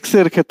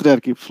ফিজিক্সের ক্ষেত্রে আর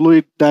কি,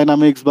 ফ্লুইড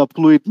ডাইনামিক্স বা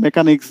ফ্লুইড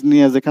মেকানিক্স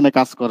নিয়ে যেখানে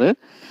কাজ করে,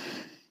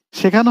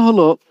 সেখানে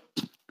হলো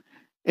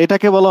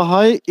এটাকে বলা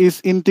হয় ইস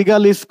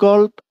integral is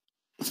called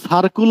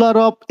circular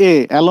of A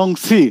along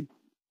C.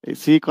 এই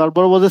সি কার্ভ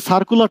বরাবর যে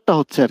সার্কুলারটা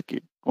হচ্ছে আর কি,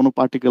 কোনো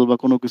পার্টিকেল বা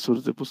কোনো কিছুর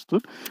যে বস্তু,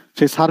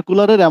 সেই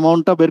সার্কুলারের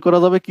অ্যামাউন্টটা বের করা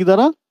যাবে কি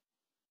দ্বারা,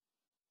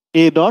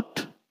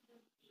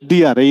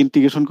 A.dr। এই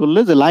ইন্টিগ্রেশন করলে,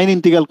 যে লাইন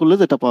ইন্টিগ্রাল করলে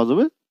যেটা পাওয়া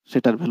যাবে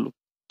সেটার value.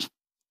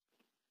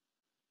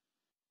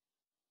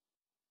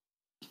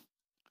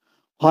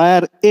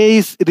 Where A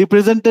is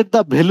represented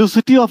the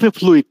velocity of a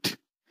fluid,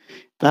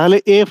 তাহলে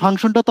এ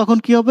ফাংশনটা তখন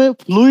কি হবে,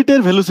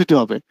 ফ্লুইডের ভেলোসিটি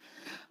হবে।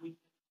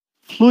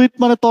 ফ্লুইড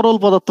মানে তরল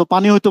পদার্থ,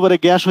 পানি হইতে পারে,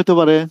 গ্যাস হইতে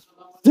পারে,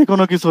 যে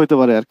কোনো কিছু হইতে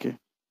পারে আর কি,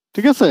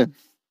 ঠিক আছে।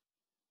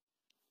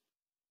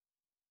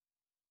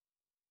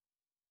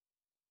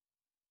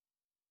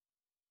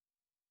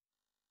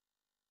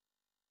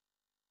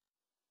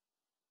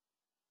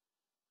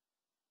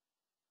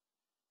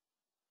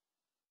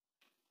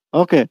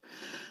 ওকে,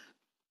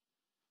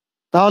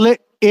 তাহলে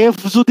এফ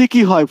যদি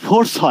কি হয়,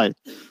 ফোর্স হয়,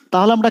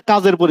 তাহলে আমরা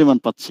কাজের পরিমাণ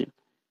পাচ্ছি।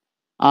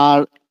 আর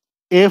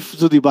এফ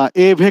যদি বা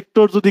এ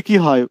ভেক্টর যদি কি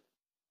হয়,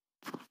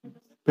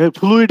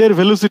 ফ্লুইডের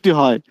ভেলোসিটি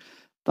হয়,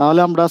 তাহলে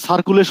আমরা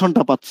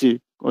সার্কুলেশনটা পাচ্ছি,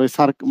 ওই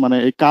মানে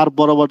এই কার্ভ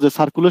বরাবর যে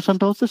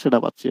সার্কুলেশনটা হচ্ছে সেটা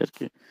পাচ্ছি আর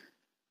কি।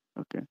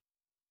 ওকে,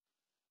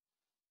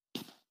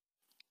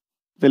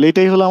 তাহলে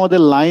এটাই হলো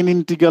আমাদের লাইন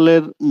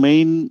ইন্টিগ্রালের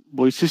মেইন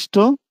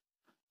বৈশিষ্ট্য।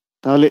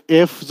 তাহলে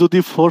এফ যদি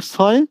ফোর্স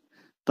হয়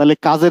তাহলে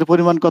কাজের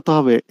পরিমাণ কত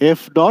হবে,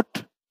 F.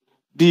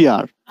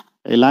 dr,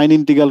 এই লাইন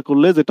ইন্টিগ্রাল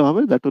করলে যেটা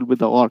হবে that will be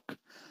the work.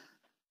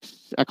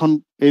 এখন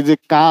এই যে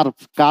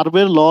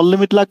কার্ভের লোয়ার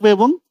লিমিট লাগবে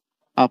এবং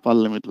আপার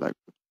লিমিট লাগবে।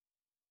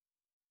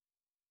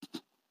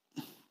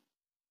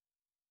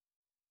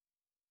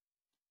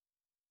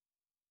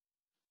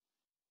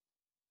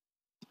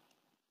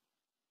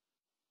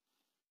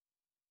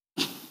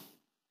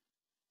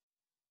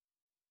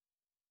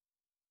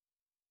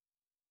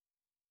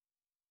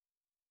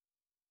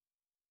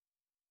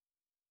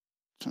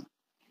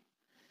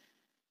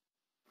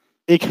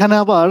 এখানে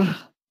আবার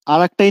আর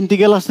একটা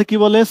ইন্টিগ্রাল আছে, কি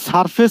বলে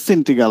সারফেস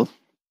ইন্টিগ্রাল।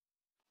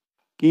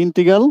 কি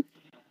ইন্টিগ্রাল?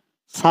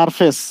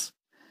 সারফেস।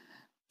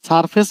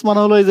 সারফেস মানে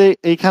হলো এই যে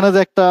এইখানে যে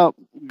একটা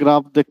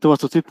গ্রাফ দেখতে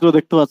পাচ্ছ, চিত্র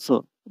দেখতে পাচ্ছ,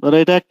 ধরো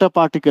এটা একটা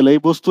পার্টিকেল, এই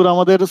বস্তুর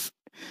আমাদের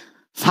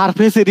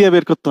সারফেস এরিয়া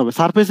বের করতে হবে।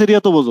 সারফেস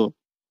এরিয়া তো বোঝো,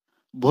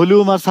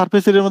 ভলিউম আর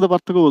সারফেস এরিয়ার মধ্যে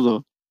পার্থক্য বোঝো?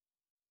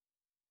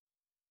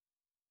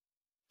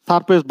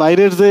 সারফেস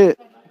বাইরের যে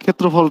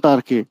ক্ষেত্রফলটা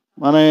আর কি,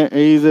 মানে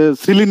এই যে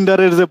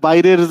সিলিন্ডারের যে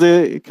বাইরের যে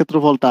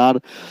ক্ষেত্রফলটা, আর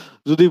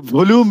যদি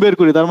ভলিউম বের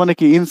করি তার মানে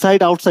কি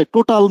ইনসাইড আউটসাইড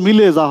টোটাল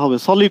মিলে যা হবে,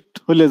 সলিড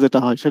হলে যেটা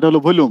হয় সেটা হলো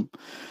ভলিউম।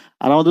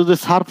 আর আমাদের যে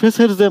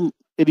সারফেসের যে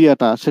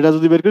এরিয়াটা সেটা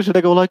যদি বের করি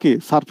সেটাকে বলা হয় কি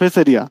সারফেস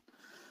এরিয়া।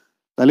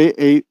 তাহলে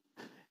এই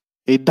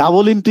এই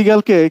ডাবল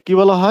ইন্টিগ্রালকে কি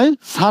বলা হয়?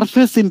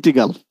 Surface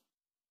integral.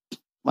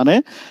 মানে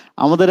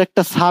আমাদের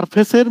একটা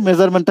সারফেসের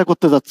মেজারমেন্টটা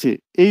করতে যাচ্ছি।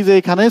 এই যে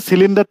এখানে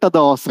সিলিন্ডারটা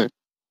দেওয়া আছে,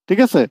 ঠিক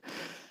আছে?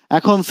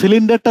 এখন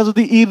সিলিন্ডারটা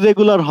যদি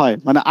ইররেগুলার হয়,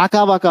 মানে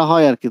আঁকা বাঁকা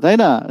হয় আর কি, তাই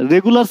না?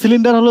 রেগুলার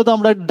সিলিন্ডার হলে তো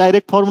আমরা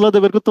ডাইরেক্ট ফর্মুলাতে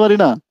বের করতে পারি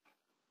না,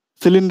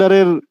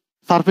 সিলিন্ডারের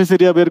সারফেস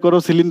এরিয়া বের করো,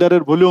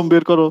 সিলিন্ডারের ভলিউম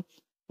বের করো,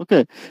 ওকে?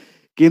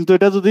 কিন্তু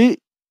এটা যদি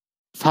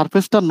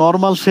সারফেসটা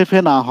নর্মাল শেপে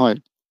না হয়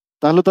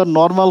তাহলে তার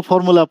নর্মাল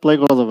ফর্মুলা অ্যাপ্লাই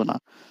করা যাবে না।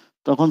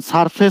 তখন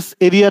সারফেস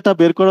এরিয়াটা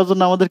বের করার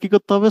জন্য আমাদের কি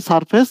করতে হবে?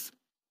 সারফেস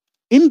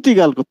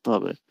ইন্টিগ্রাল করতে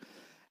হবে।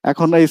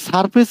 এখন এই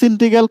সারফেস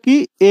ইন্টিগ্রাল কি?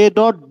 A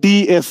dot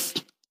DS.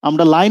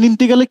 আমরা লাইন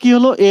ইন্টিগ্রালে কি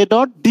হলো? এ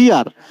ডট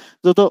ডিআর,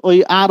 যত ওই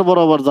আর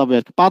বরাবর যাবে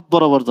আর কি, পাথ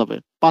বরাবর যাবে,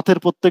 পাথের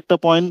প্রত্যেকটা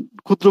পয়েন্ট,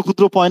 ক্ষুদ্র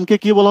ক্ষুদ্র পয়েন্টকে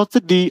কি বলা হচ্ছে?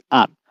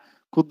 ডিআর,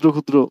 ক্ষুদ্র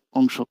ক্ষুদ্র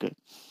অংশকে।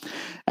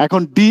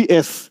 এখন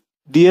ডিএস,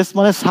 ডিএস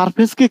মানে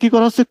সারফেসকে কি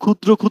করা হচ্ছে?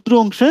 ক্ষুদ্র ক্ষুদ্র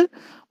অংশে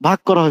ভাগ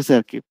করা হয়েছে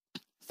আর কি।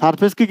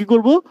 সারফেসকে কি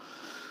করব?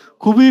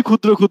 খুবই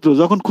ক্ষুদ্র ক্ষুদ্র,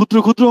 যখন ক্ষুদ্র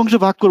ক্ষুদ্র অংশে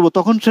ভাগ করব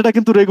তখন সেটা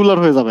কিন্তু রেগুলার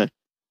হয়ে যাবে।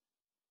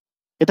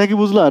 এটা কি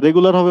বুঝলা?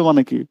 রেগুলার হবে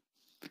মানে কি?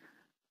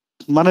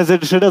 মানে যে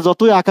সেটা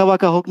যতই আঁকা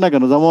বাঁকা হোক না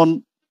কেন, যেমন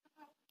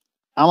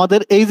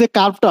আমাদের এই যে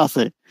কার্ভটা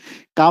আছে,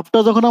 কার্ভটা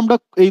যখন আমরা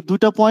এই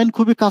দুইটা পয়েন্ট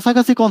খুবই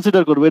কাছাকাছি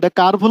কনসিডার করবো, এটা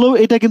কার্ভ হলেও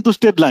এটা কিন্তু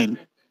স্ট্রেট লাইন।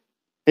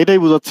 এটাই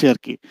বুঝাচ্ছি আর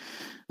কি,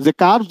 যে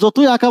কার্ভ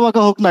যতই আঁকা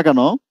বাঁকা হোক না কেন,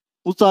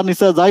 উঁচা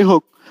নিচা যাই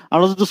হোক,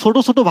 আমরা যদি ছোট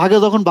ছোট ভাগে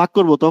যখন ভাগ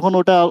করব তখন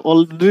ওটা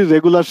অলরেডি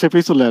রেগুলার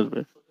শেপেই চলে আসবে।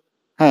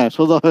 হ্যাঁ,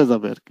 সোজা হয়ে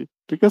যাবে আর কি,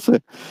 ঠিক আছে?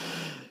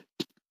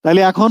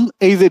 তাহলে এখন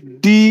এই যে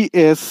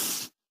ডিএস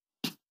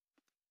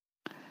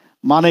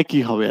মানে কি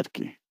হবে আর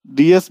কি?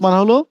 ডিএস মানে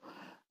হলো,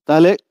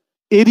 তাহলে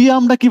এরিয়া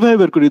আমরা কিভাবে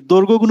বের করি?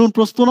 দৈর্ঘ্য গুণন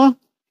প্রস্থ না?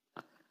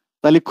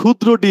 তাহলে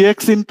ক্ষুদ্র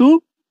ডিএক্স ইন্টু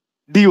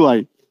ডিওয়াই,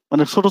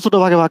 মানে ছোট ছোট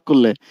ভাগে ভাগ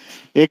করলে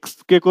এক্স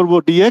কে করব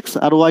ডিএক্স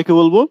আর ওয়াই কে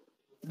বলবো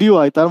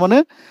ডিওয়াই। তার মানে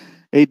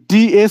এই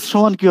ডিএস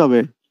সমান কি হবে?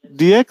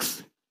 Dx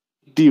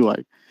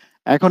dy.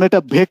 এখন এটা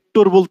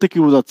ভেক্টর বলতে কি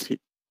বোঝাচ্ছি?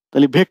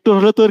 তাহলে ভেক্টর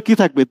হলে তো এর কি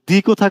থাকবে?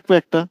 দিকও থাকবে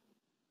একটা,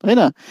 তাই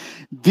না?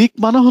 দিক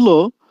মানে হলো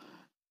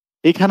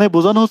এখানে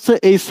বোঝানো হচ্ছে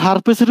এই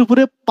সারফেসের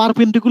উপরে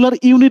পারপেন্ডিকুলার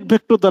ইউনিট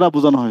ভেক্টর দ্বারা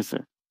বোঝানো হয়েছে।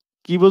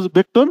 কি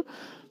ভেক্টর?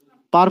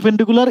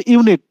 পারপেন্ডিকুলার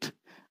ইউনিট,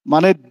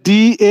 মানে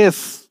ডিএস,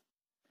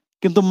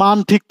 কিন্তু মান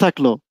ঠিক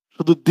থাকলো,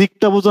 শুধু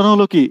দিকটা বোঝানো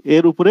হলো কি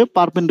এর উপরে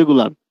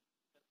পারপেন্ডিকুলার।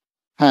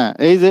 হ্যাঁ,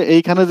 এই যে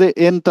এইখানে যে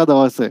এনটা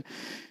দেওয়া আছে,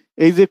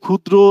 এই যে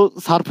ক্ষুদ্র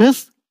সারফেস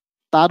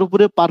তার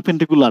উপরে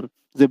পারপেন্ডিকুলার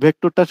যে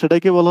ভেক্টরটা,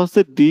 সেটাকে বলা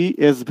হচ্ছে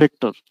ডিএস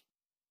ভেক্টর,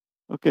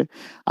 ওকে?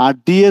 আর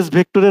ডিএস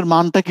ভেক্টরের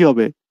মানটা কি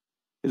হবে?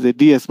 এই যে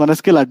ডিএস মানে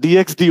স্কেলার,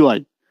 ডিএক্স ডিওয়াই।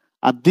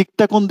 আর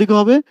দিকটা কোন দিকে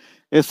হবে?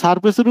 এই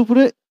সারফেসের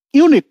উপরে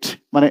ইউনিট,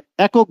 মানে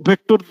একক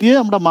ভেক্টর দিয়ে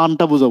আমরা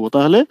মানটা বোঝাবো।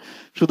 তাহলে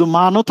শুধু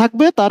মানও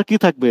থাকবে, তার কি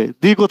থাকবে?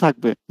 দিকও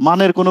থাকবে,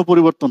 মানের কোনো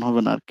পরিবর্তন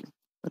হবে না আর কি।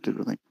 That is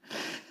the thing.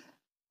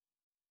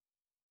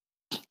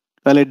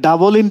 তাহলে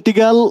double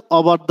integral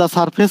over the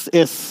surface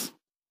S,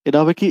 এটা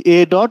হবে কি এ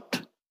ডট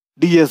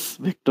ডিএস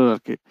ভেক্টর আর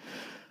কি।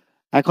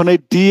 এখন এই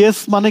ডিএস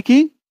মানে কি?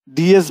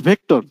 ডিএস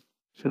ভেক্টর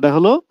সেটা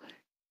হলো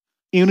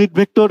unit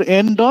vector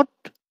N dot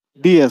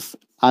DS.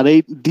 আর এই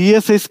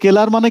ডিএস এই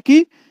স্কেলার মানে কি?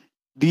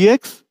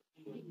 Dx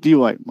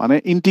dy. মানে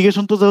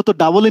ইন্টিগ্রেশন তো যেহেতু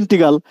ডাবল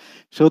ইন্টিগ্রাল,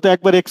 সেহেতু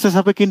একবার এক্স এর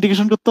সাপেক্ষে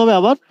ইন্টিগ্রেশন করতে হবে,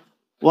 আবার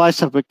ওয়াই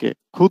সাপেক্ষে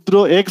ক্ষুদ্র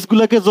এক্স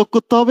গুলাকে যোগ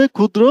করতে হবে,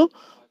 ক্ষুদ্র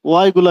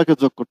ওয়াই গুলাকে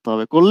যোগ করতে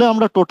হবে, করলে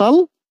আমরা টোটাল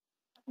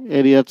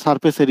এরিয়া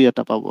সারফেস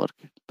এরিয়াটা পাবো আর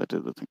কি। That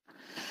is the thing.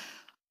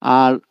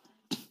 আর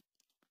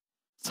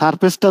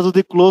সারফেসটা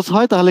যদি ক্লোজ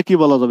হয় তাহলে কি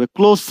বলা যাবে?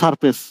 Close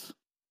surface,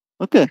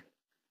 okay?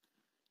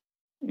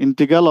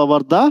 Integral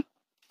over the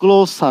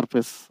close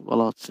surface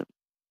বলা হচ্ছে।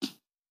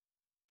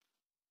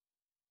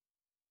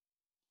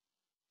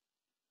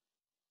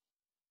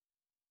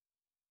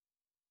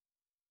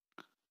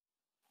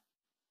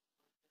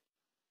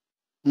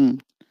 হুম।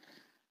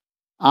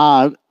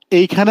 আর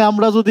এইখানে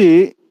আমরা যদি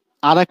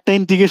আর একটা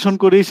ইন্টিগ্রেশন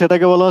করি,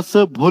 সেটাকে বলা হচ্ছে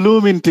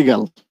ভলিউম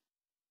ইন্টিগ্রাল।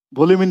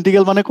 ভলিউম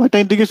ইন্টিগ্রাল মানে কয়টা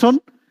ইন্টিগ্রেশন?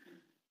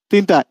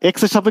 তিনটা,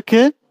 এক্স এর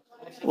সাপেক্ষে,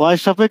 ওয়াই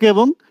এর সাপেক্ষে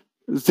এবং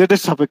জেড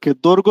এর সাপেক্ষে,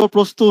 দৈর্ঘ্য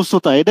প্রস্থ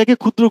উচ্চতা, এটাকে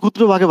ক্ষুদ্র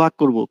ক্ষুদ্র ভাগে ভাগ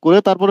করব, করে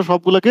তারপরে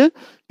সবগুলোকে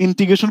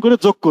ইন্টিগ্রেশন করে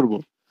যোগ করব,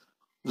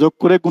 যোগ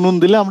করে গুণন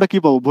দিলে আমরা কি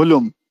পাবো?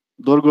 ভলিউম,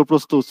 দৈর্ঘ্য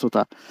প্রস্থ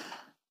উচ্চতা।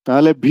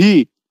 তাহলে ভি,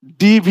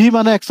 ডিভি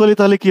মানে অ্যাকচুয়ালি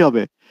তাহলে কি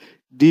হবে?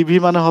 ডিভি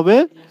মানে হবে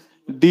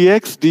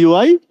ডিএক্স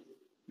ডিওয়াই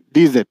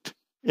ডিজেড,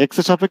 এক্স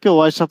এর সাপেক্ষে,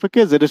 ওয়াই এর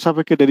সাপেক্ষে, জেড এর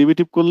সাপেক্ষে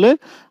ডেরিভেটিভ করলে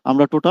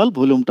আমরা টোটাল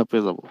ভলিউমটা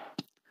পেয়ে যাবো।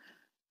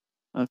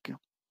 ওকে,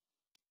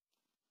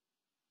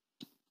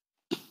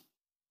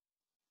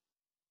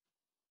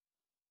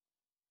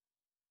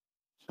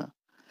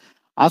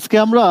 আজকে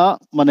আমরা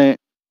মানে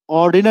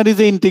অর্ডিনারি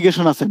যে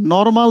ইন্টিগ্রেশন আছে,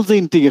 নর্মাল যে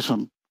ইন্টিগ্রেশন,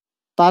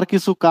 তার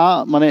কিছু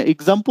মানে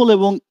এক্সাম্পল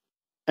এবং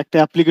একটা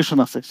অ্যাপ্লিকেশন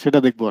আছে, সেটা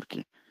দেখবো আর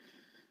কি।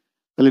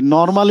 তাহলে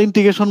নর্মাল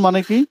ইন্টিগ্রেশন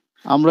মানে কি?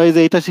 আমরা এই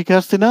যে এটা শিখে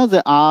আসছি না, যে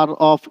আর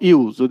অফ ইউ,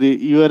 যদি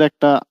ইউ এর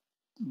একটা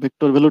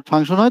ভেক্টর ভ্যালুড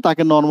ফাংশন হয়,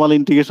 তাকে নর্মাল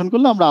ইন্টিগ্রেশন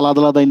করলে আমরা আলাদা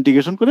আলাদা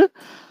ইন্টিগ্রেশন করে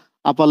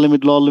আপার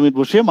লিমিট লোয়ার লিমিট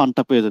বসিয়ে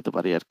মানটা পেয়ে যেতে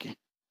পারি আর কি।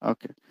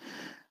 ওকে,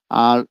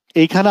 আর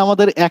এইখানে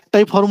আমাদের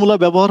একটাই ফর্মুলা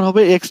ব্যবহার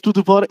হবে, x to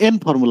the power N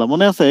formula,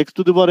 মনে আছে? X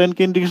to the power N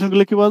K integration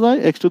করলে কি পাওয়া যায়?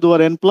 X to the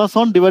power N plus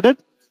one divided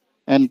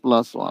N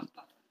plus one.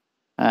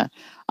 হ্যাঁ,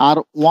 আর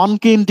ওয়ান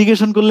কে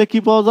ইন্টিগ্রেশন করলে কি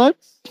পাওয়া যায়?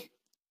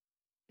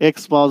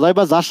 এক্স পাওয়া যায়,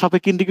 বা যার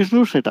সাপেক্ষে ইন্টিগ্রেশন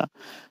করব সেটা।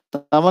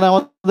 তার মানে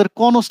আমাদের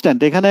কনস্ট্যান্ট,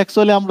 এখানে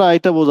অ্যাকচুয়ালি আমরা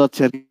এটা বোঝাচ্ছি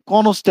আর কি,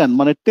 কনস্ট্যান্ট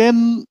মানে 10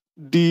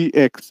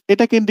 dx,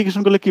 এটাকে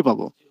ইন্টিগ্রেশন করলে কি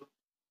পাবো?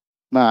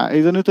 না,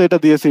 এই জন্যই তো এটা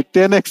দিয়েছি,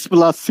 10x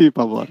প্লাস সি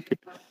পাবো আর কি।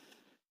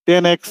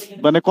 10x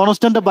মানে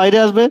কনস্ট্যান্টটা বাইরে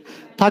আসবে,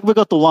 থাকবে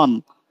কত? 1।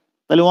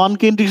 তাহলে 1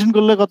 কে ইন্টিগ্রেশন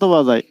করলে কত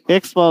পাওয়া যায়?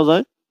 x পাওয়া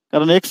যায়,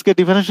 কারণ x কে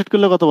ডিফারেন্সিয়েট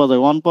করলে কত পাওয়া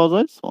যায়? 1 পাওয়া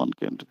যায়, 1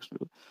 কে ইন্টিগ্রেশন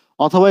করলে।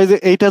 অথবা এই যে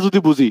এইটা যদি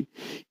বুঝি,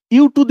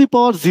 ইউ টু দি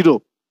পাওয়ার 0,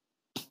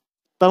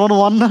 তার মানে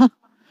 1 না?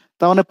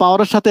 তার মানে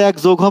পাওয়ারের সাথে এক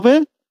যোগ হবে,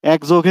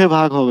 এক যোগে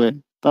ভাগ হবে,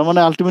 তার মানে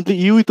আলটিমেটলি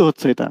ইউই তো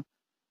হচ্ছে এটা,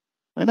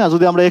 তাই না?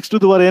 যদি আমরা x to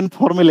the power N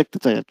ফর্মে লিখতে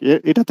চাই আর কি,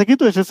 এটা থেকেই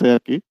তো এসেছে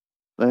আর কি।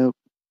 যাই হোক,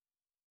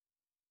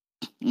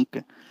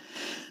 ওকে,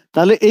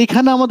 তাহলে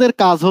এইখানে আমাদের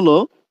কাজ হলো,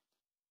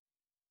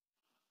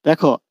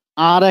 দেখো,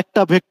 আর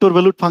একটা ভেক্টর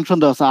ভ্যালুড ফাংশন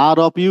দেওয়া আছে, আর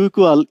of you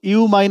equal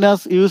you minus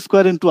you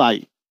square into I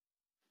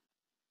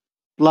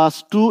plus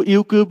 2u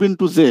cube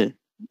into J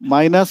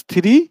minus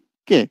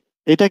 3k।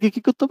 এটাকে কি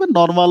করতে হবে?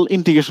 নর্মাল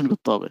ইন্টিগ্রেশন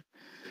করতে হবে।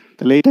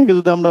 তাহলে এটাকে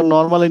যদি আমরা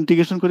নর্মাল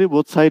ইন্টিগ্রেশন করি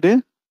বোথ সাইডে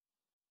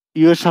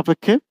ইউ এর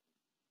সাপেক্ষে,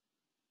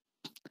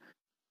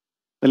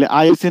 তাহলে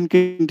আইএসএন কে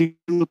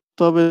ইন্টিগ্রেশন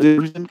করতে হবে,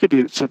 জেড কে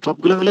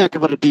সবগুলো মিলে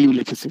একেবারে ডিইউ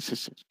লিখেছি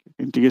শেষে,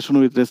 integration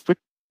with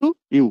respect to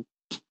you.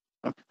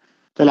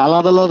 তাহলে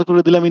আলাদা আলাদা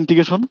করে দিলাম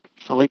ইন্টিগ্রেশন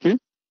সবাইকে,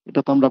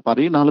 এটা তো আমরা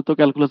পারি, না হলে তো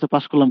ক্যালকুলাসে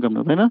পাস করলাম কেমন,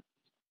 তাই না?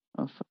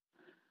 আচ্ছা,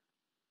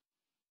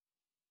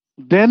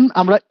 দেন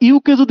আমরা ইউ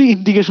কে যদি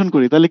ইন্টিগ্রেশন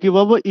করি তাহলে কি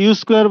পাবো? You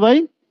square by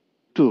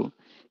 2।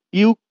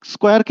 You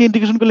square K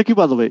integration করলে কি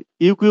পাওয়া যাবে?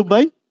 You cube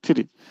by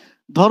 3।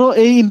 ধরো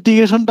এই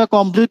ইন্টিগ্রেশনটা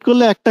কমপ্লিট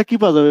করলে একটা কি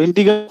পাওয়া যাবে?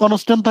 ইন্টিগ্রাল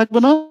কনস্ট্যান্ট থাকবে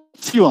না,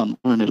 c1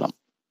 ধরে নিলাম।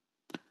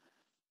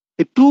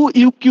 এই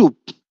 2u কিউব,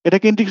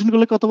 এটাকে ইন্টিগ্রেশন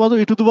করলে কত পাওয়া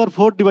যাবে? e to the power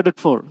 4 divided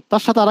 4,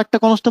 তার সাথে আরেকটা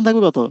কনস্ট্যান্ট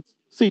থাকবে কত?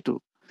 c2।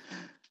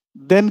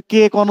 দেন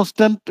কে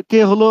কনস্ট্যান্ট, কে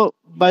হলো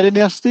বাইরে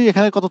নিয়ে আসছি,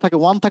 এখানে কত থাকে?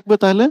 1 থাকবে,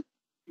 তাহলে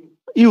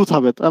ইউ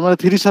থাকবে, তার মানে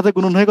 3 এর সাথে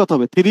গুণন হয়ে কত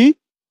হবে?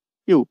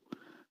 3u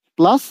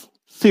plus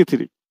c3।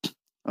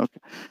 ওকে,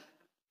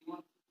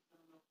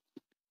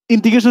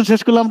 ইন্টিগ্রেশন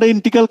শেষ করলে আমরা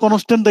ইন্টিগ্রাল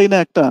কনস্ট্যান্ট দেই না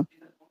একটা?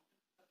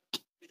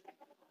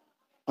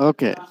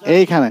 ওকে,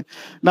 এইখানে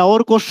না,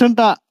 ওর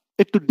কোশ্চেনটা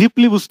একটু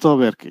ডিপলি বুঝতে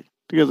হবে আর কি,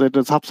 ঠিক আছে?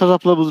 এটা ঝাপসা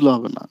ঝাপসা বুঝলে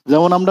হবে না।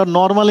 যেমন আমরা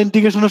নর্মাল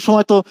ইন্টিগ্রেশনের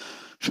সময় তো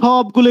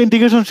সবগুলো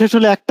ইন্টিগ্রেশন শেষ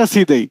হলে একটা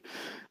সি দেই,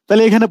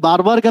 তাহলে এখানে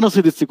বারবার কেন সি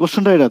দিচ্ছি?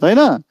 কোশ্চেনটা এটা, তাই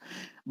না?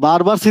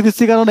 বারবার সি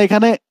দিচ্ছি কারণ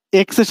এখানে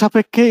এক্স এর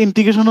সাপেক্ষে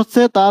ইন্টিগ্রেশন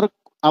হচ্ছে, তার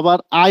আবার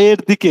আই এর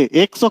দিকে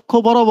এক্স অক্ষ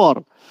বরাবর,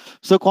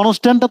 সো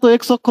কনস্ট্যান্টটা তো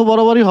এক্স অক্ষ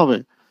বরাবরই হবে,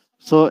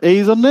 সো এই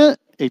জন্য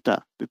এইটা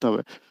দিতে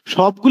হবে।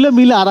 সবগুলো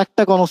মিলে আর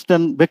একটা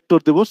কনস্ট্যান্ট ভেক্টর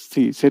দেবো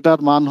সি, সেটার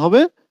মান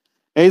হবে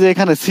এই যে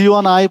এখানে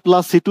c1i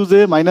plus c2j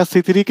minus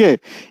c3k,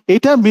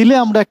 এটা মিলে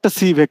আমরা একটা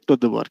সি ভেক্টর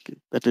দেবো আর কি।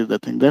 That is the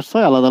thing, that's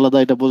why আলাদা আলাদা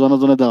এটা বোঝানোর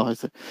জন্য দেওয়া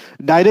হয়েছে।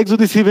 ডাইরেক্ট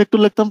যদি সি ভেক্টর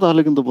লিখতাম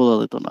তাহলে কিন্তু বোঝা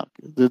যেত না আর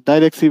কি, যে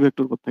ডাইরেক্ট সি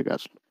ভেক্টর কোথা থেকে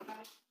আসলো।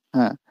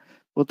 হ্যাঁ,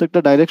 প্রত্যেকটা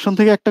ডাইরেকশন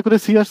থেকে একটা করে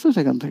সি আসছে,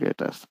 সেখান থেকে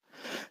এটা আসছে।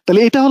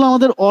 তাহলে এটা হলো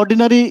আমাদের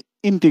অর্ডিনারি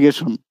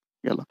ইন্টিগ্রেশন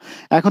গেল।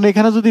 এখন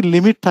এখানে যদি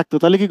লিমিট থাকতো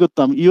তাহলে কি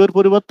করতাম? ইউ এর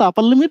পরিবর্তে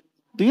আপার লিমিট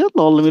দিয়ে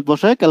লোয়ার লিমিট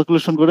বসায়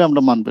ক্যালকুলেশন করে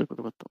আমরা মান বের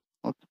করতে পারতাম।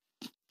 Okay,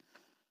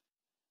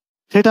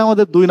 সেটা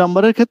আমাদের 2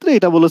 নাম্বারের ক্ষেত্রে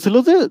এটা বলেছিল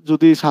যে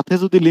যদি সাথে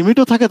যদি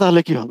লিমিটও থাকে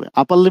তাহলে কি হবে?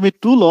 আপার লিমিট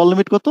 2, লোয়ার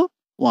লিমিট কত?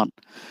 1।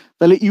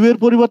 তাহলে ইউ এর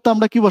পরিবর্তে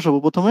আমরা কি বসাবো?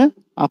 প্রথমে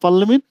আপার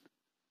লিমিট,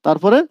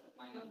 তারপরে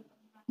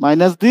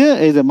মাইনাস দিয়ে,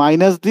 এই যে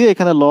মাইনাস দিয়ে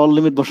এখানে লোয়ার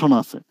লিমিট বসানো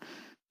আছে,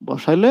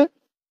 বসাইলে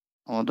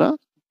আমরা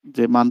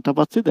যে মানটা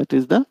পাচ্ছি দ্যাট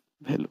ইজ দ্য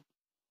ভ্যালু।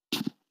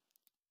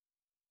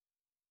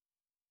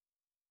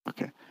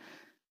 ওকে,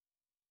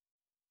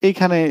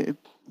 এইখানে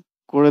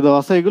করে দেওয়া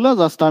আছে এগুলো,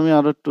 জাস্ট আমি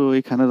আরো একটু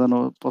এখানে যেন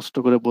স্পষ্ট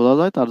করে বোঝা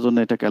যায় তার জন্য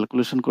এটা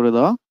ক্যালকুলেশন করে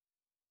দেওয়া।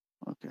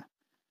 ওকে,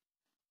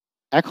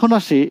 এখন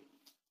আসি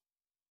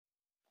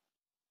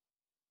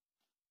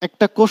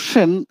একটা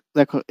কোশ্চেন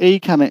দেখো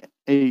এইখানে,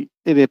 এই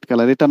রেড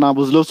কালার, এটা না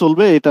বুঝলেও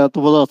চলবে, এটা তো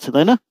বোঝা যাচ্ছে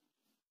তাই না?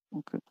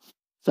 ওকে,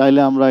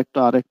 চাইলে আমরা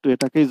আরেকটু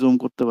এটাকেই জুম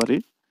করতে পারি,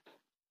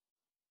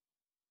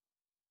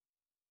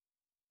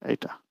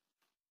 এইটা।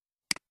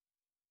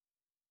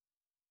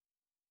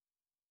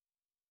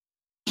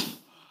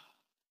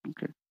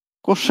 ওকে,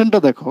 কোশ্চেনটা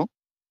দেখো,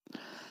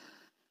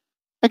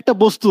 একটা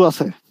বস্তু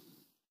আছে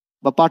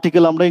বা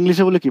পার্টিকেল, আমরা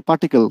ইংলিশে বলি কি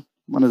পার্টিকেল,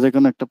 মানে যে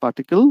কোনো একটা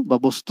পার্টিকেল বা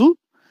বস্তু,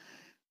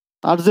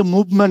 তার যে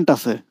মুভমেন্ট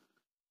আছে,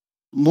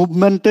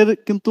 মুভমেন্টের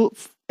কিন্তু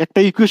একটা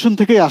ইকুয়েশন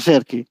থেকেই আসে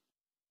আর কি,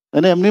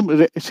 তাই না? এমনি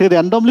সে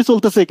র্যান্ডমলি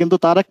চলতেছে, কিন্তু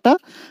তার একটা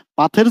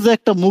পাথের যে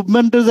একটা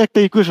মুভমেন্টের যে একটা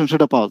ইকুয়েশন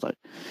সেটা পাওয়া যায়।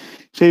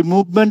 সেই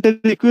মুভমেন্টের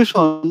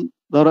ইকুয়েশন,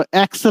 ধরো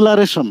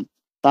অ্যাক্সেলারেশন,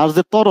 তার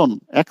যে ত্বরণ,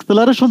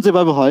 অ্যাক্সেলারেশন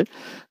যেভাবে হয়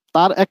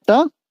তার একটা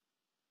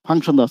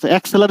ফাংশন দেওয়া আছে,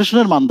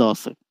 অ্যাক্সেলারেশনের মান দেওয়া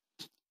আছে।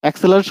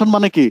 অ্যাক্সেলারেশন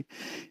মানে কি,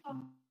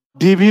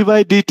 ডিভি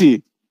বাই ডিটি,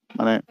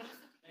 মানে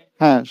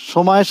হ্যাঁ,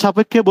 সময়ের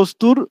সাপেক্ষে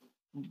বস্তুর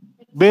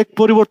বেগ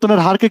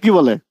পরিবর্তনের হারকে কি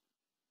বলে,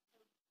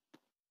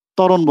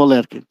 ত্বরণ বলে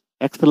আর কি,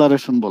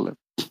 অ্যাক্সেলারেশন বলে।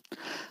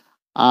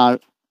 আর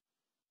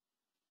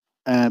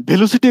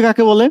ভেলোসিটি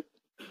কাকে বলে,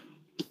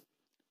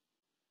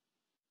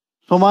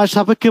 সময়ের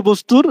সাপেক্ষে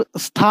বস্তুর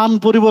স্থান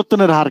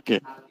পরিবর্তনের হারকে,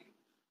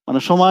 মানে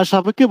সময়ের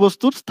সাপেক্ষে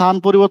বস্তুর স্থান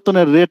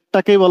পরিবর্তনের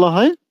রেটটাকেই বলা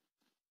হয়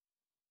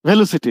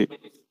ভেলোসিটি।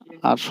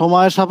 আর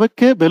সময়ের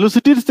সাপেক্ষে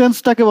ভেলোসিটির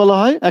চেঞ্জটাকে বলা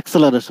হয়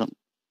অ্যাক্সেলারেশন।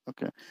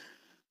 ওকে,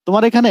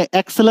 তোমার এখানে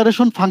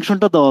অ্যাক্সেলারেশন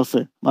ফাংশনটা দেওয়া আছে,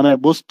 মানে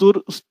বস্তুর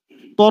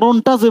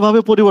ত্বরণটা যেভাবে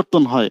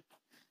পরিবর্তন হয়,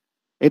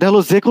 এটা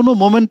হলো যে কোনো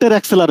মোমেন্টের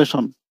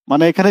অ্যাক্সেলারেশন।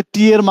 মানে এখানে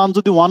টি এর মান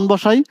যদি 1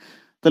 বসাই,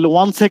 তাহলে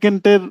 1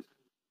 সেকেন্ডের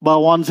বা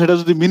সেটা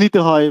যদি মিনিটে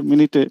হয়,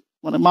 মিনিটে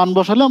মানে মান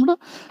বসালে আমরা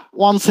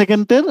 1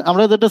 সেকেন্ডের,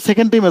 আমরা যেটা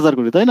সেকেন্ডেই মেজার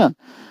করি তাই না,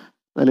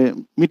 তাহলে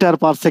মিটার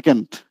পার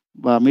সেকেন্ড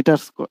বা মিটার,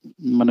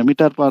 মানে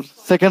মিটার পার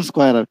সেকেন্ড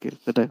স্কোয়ার আর কি,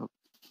 সেটাই হোক।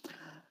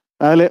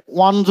 তাহলে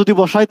 1 যদি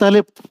বসাই, তাহলে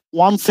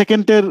 1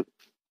 সেকেন্ডের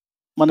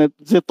মানে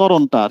যে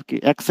ত্বরণটা আর কি,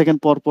 1 সেকেন্ড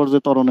পর পর যে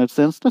ত্বরণের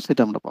সেন্সটা,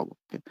 সেটা আমরা পাবো।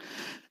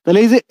 তাহলে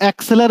এই যে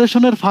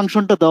অ্যাক্সেলারেশনের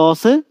ফাংশনটা দেওয়া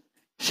আছে,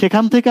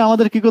 সেখান থেকে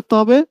আমাদের কি করতে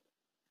হবে,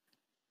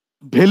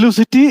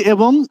 ভেলোসিটি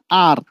এবং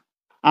আর,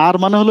 আর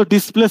মানে হলো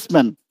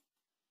ডিসপ্লেসমেন্ট,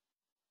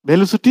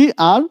 ভেলোসিটি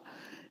আর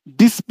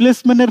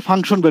ডিসপ্লেসমেন্টের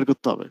ফাংশন বের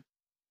করতে হবে।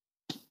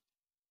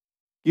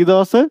 কি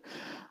দেওয়া আছে,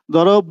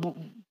 ধরো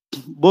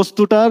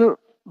বস্তুটার,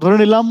 ধরে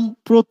নিলাম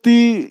প্রতি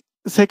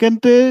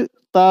সেকেন্ডে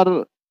তার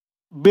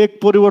বেগ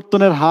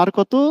পরিবর্তনের হার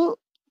কত,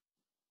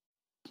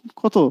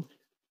 কত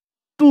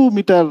 2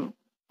 মিটার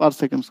পার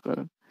সেকেন্ড স্কোয়ার।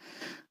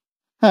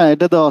 হ্যাঁ,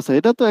 এটা দেওয়া আছে,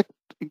 এটা তো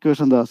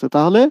ইকুয়েশন দেওয়া আছে।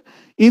 তাহলে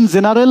ইন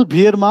জেনারেল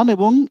ভি এর মান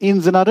এবং ইন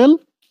জেনারেল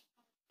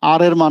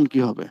আর এর মান কি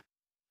হবে?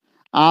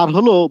 আর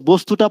হলো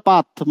বস্তুটা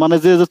পাথ, মানে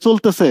যে যে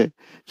চলতেছে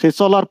সেই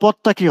চলার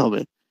পথটা কি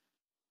হবে,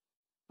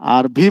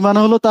 আর ভি মানে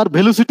হলো তার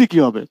ভেলোসিটি কি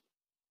হবে।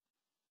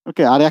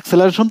 ওকে, আর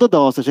অ্যাক্সেলারেশন তো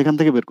দেওয়া আছে, সেখান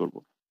থেকে বের করব।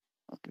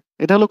 ওকে,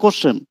 এটা হলো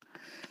কোশ্চেন।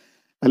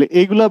 তাহলে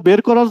এইগুলা বের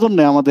করার জন্য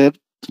আমাদের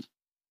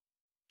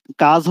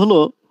কাজ হলো,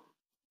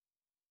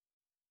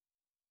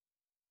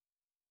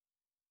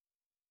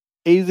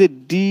 এই যে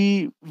ডি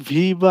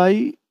ভি বাই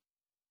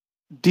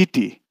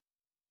ডিটি,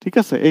 ঠিক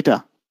আছে, এটা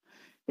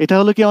এটা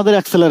হলো কি আমাদের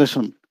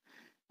অ্যাক্সেলারেশন।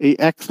 এই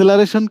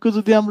অ্যাক্সেলারেশনকে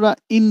যদি আমরা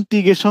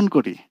ইন্টিগ্রেশন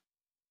করি,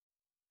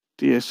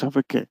 টি এর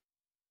সাপেক্ষে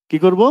কি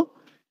করব,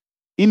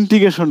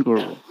 ইন্টিগ্রেশন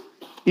করব।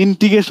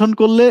 ইন্টিগ্রেশন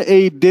করলে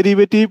এই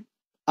ডেরিভেটিভ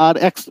আর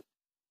এক্স,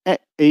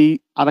 এই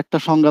আরেকটা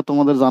সংজ্ঞা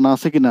তোমাদের জানা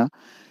আছে কিনা,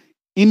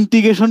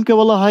 ইন্টিগ্রেশনকে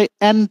বলা হয়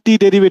অ্যান্টি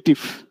ডেরিভেটিভ,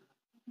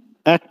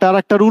 একটা আর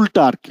একটার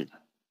উল্টা আর কি,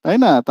 তাই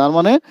না? তার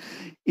মানে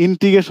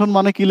ইন্টিগ্রেশন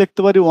মানে কি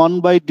লিখতে পারি,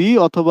 1/d,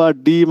 অথবা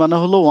ডি মানে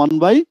হলো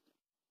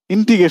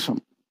 1/ইন্টিগ্রেশন,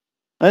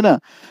 তাই না?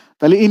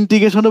 তাহলে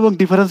ইন্টিগ্রেশন এবং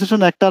ডিফারেন্সিয়েশন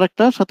একটা আর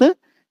একটার সাথে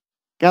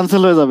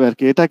ক্যান্সেল হয়ে যাবে আর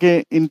কি। এটাকে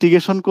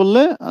ইন্টিগ্রেশন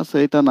করলে, আচ্ছা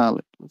এটা না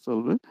লিখলে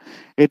চলবে,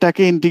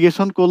 এটাকে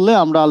ইন্টিগ্রেশন করলে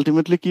আমরা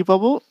আলটিমেটলি কি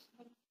পাবো,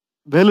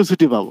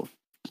 ভেলোসিটি পাবো।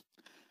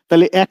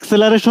 তাহলে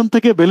অ্যাক্সেলারেশন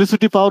থেকে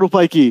ভেলোসিটি পাওয়ার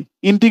উপায় কি,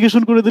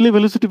 ইন্টিগ্রেশন করে দিলে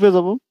ভেলোসিটি পেয়ে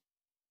যাবো।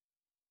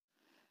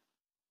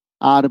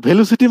 আর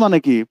ভেলোসিটি মানে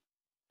কি,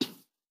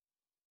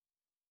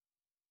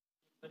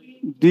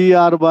 ডি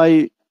আর বাই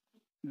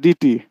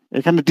ডিটি,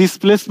 এখানে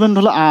ডিসপ্লেসমেন্ট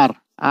হলো আর,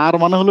 আর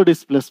মানে হলো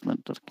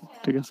ডিসপ্লেসমেন্ট আর কি,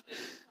 ঠিক আছে?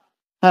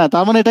 হ্যাঁ,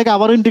 তার মানে এটাকে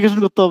আবারও ইন্টিগ্রেশন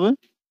করতে হবে।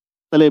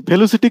 তাহলে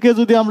ভেলোসিটিকে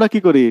যদি আমরা কি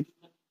করি,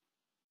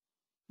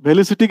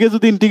 ভেলোসিটিকে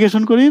যদি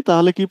ইন্টিগ্রেশন করি,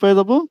 তাহলে কি পেয়ে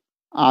যাবো,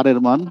 আর এর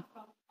মান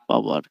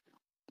পাবো আর কি।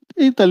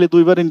 এই তাহলে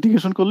 2বার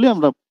ইন্টিগ্রেশন করলে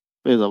আমরা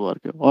পেয়ে যাবো আর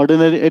কি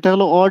অর্ডিনারি। এটা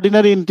হলো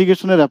অর্ডিনারি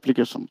ইন্টিগ্রেশনের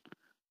অ্যাপ্লিকেশন,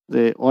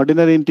 যে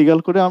অর্ডিনারি ইন্টিগ্রাল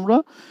করে আমরা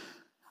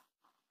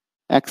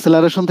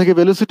অ্যাক্সেলারেশন থেকে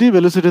ভেলোসিটি,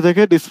 ভেলোসিটি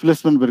থেকে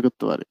ডিসপ্লেসমেন্ট বের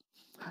করতে পারি।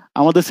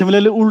 আমাদের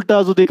সিমিলারলি উল্টা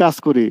যদি কাজ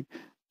করি,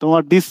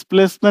 তোমার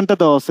ডিসপ্লেসমেন্টটা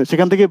দেওয়া আছে,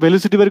 সেখান থেকে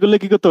ভেলোসিটি বের করলে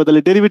কি করতে হবে,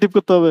 তাহলে ডেরিভেটিভ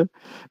করতে হবে।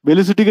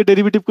 ভেলোসিটিকে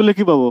ডেরিভেটিভ করলে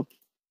কি পাবো,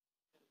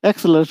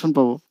 অ্যাক্সেলারেশন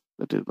পাবো।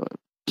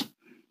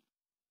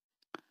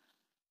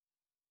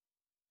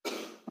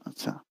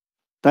 আচ্ছা,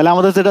 তাহলে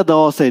আমাদের যেটা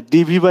দেওয়া আছে,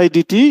 DV by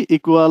DT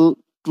equal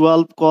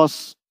 12 cos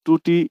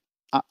 2t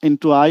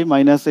into I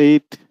minus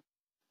 8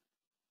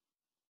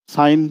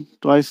 sin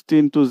twice t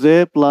into j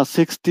plus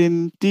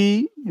 16t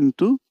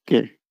into k.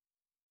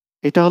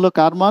 এটা হলো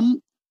কার মান?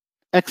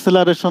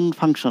 অ্যাক্সেলারেশন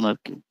ফাংশন আর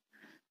কি।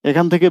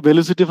 এখান থেকে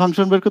ভেলোসিটি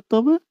ফাংশন বের করতে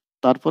হবে,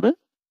 তারপরে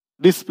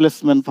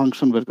ডিসপ্লেসমেন্ট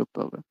ফাংশন বের করতে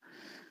হবে।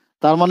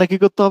 তার মানে কি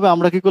করতে হবে?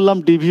 আমরা কি করলাম,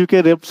 ডিভিউ কে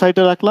লেফট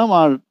সাইডে রাখলাম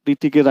আর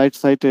ডিটি কে রাইট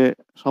সাইডে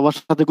সবার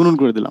সাথে গুণন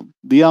করে দিলাম,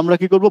 দিয়ে আমরা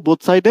কি করব, বোথ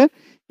সাইডে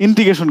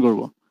ইন্টিগ্রেশন করব।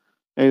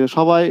 এই যে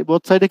সবাই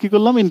বোথ সাইডে কি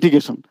করলাম,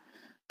 ইন্টিগ্রেশন।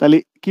 তাহলে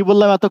কি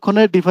বললাম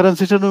এতক্ষণে,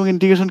 ডিফারেন্সিয়েশন এবং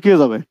ইন্টিগ্রেশন কি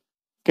হয়ে যাবে,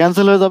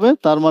 ক্যান্সেল হয়ে যাবে।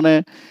 তার মানে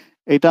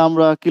এটা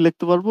আমরা কি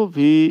লিখতে পারবো,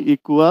 ভি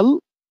ইকুয়াল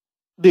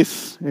দিস,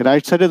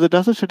 রাইট সাইডে যেটা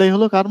আছে সেটাই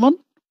হলো কার মান,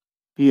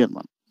 ভি এর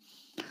মান।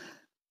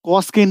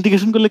 কস কে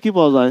ইন্টিগ্রেশন করলে কি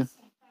পাওয়া যায়,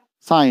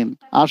 সাইন।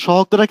 আর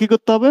সহগ দ্বারা কি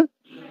করতে হবে,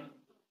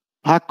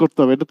 ভাগ করতে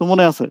হবে, এটা তো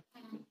মনে আছে।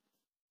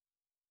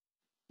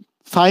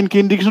 সাইন কে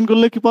ইন্টিগ্রেশন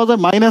করলে কি পাওয়া যায়,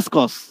 মাইনাস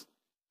কস।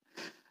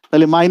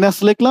 তাহলে মাইনাস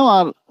লিখলাম,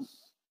 আর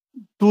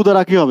 2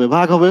 দ্বারা কি হবে,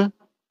 ভাগ হবে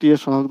টি এর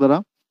সহগ দ্বারা।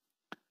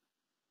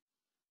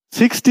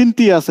 16t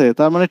আছে,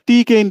 তার মানে টি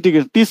কে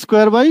ইন্টিগ্রেশন টি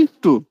স্কোয়ার বাই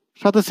 2,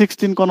 সাথে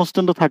 16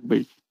 কনস্ট্যান্ট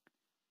থাকবেই।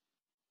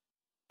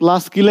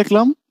 প্লাস কি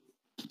লিখলাম,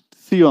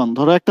 সি1।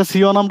 ধরো একটা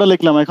সি1 আমরা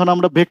লিখলাম, এখন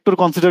আমরা ভেক্টর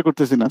কনসিডার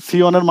করতেছি না,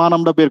 সি1 এর মান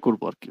আমরা বের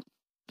করবো আর কি,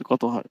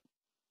 কত হয়।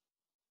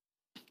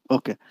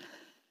 ওকে,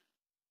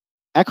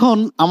 এখন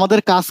আমাদের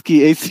কাজ কি,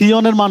 এই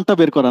সি1 এর মানটা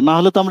বের করা, না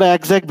হলে তো আমরা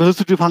এক্সাক্ট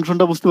ভেলোসিটি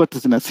ফাংশনটা বুঝতে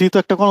পারতেছি না। সি তো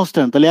একটা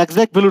কনস্ট্যান্ট, তাহলে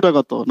এক্সাক্ট ভ্যালুটা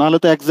কত, না হলে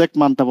তো এক্সাক্ট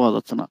মানটা পাওয়া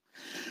যাচ্ছে না।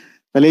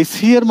 তাহলে এই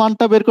সি এর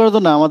মানটা বের করার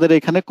জন্য আমাদের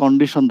এখানে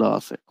কন্ডিশন দেওয়া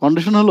আছে।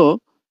 কন্ডিশন হলো,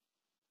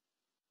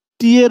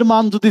 টি এর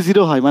মান যদি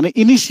 0 হয়, মানে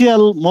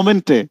ইনিশিয়াল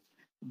মোমেন্টে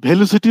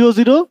ভেলোসিটিও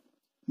 0,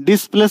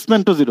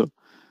 ডিসপ্লেসমেন্টও 0,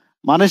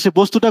 মানে সে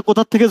বস্তুটা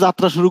কোথা থেকে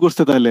যাত্রা শুরু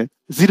করছে, তাহলে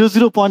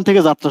 0 পয়েন্ট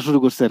থেকে যাত্রা শুরু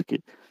করছে আর কি।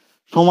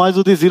 সময়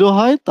যদি 0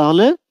 হয়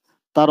তাহলে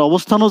তার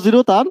অবস্থানও 0,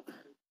 তার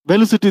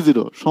ভেলোসিটি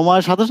 0,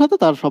 সময়ের সাথে সাথে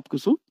তার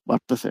সবকিছু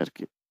বাড়তেছে আর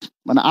কি,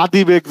 মানে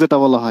আদি বেগ যেটা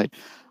বলা হয়।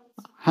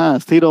 হ্যাঁ,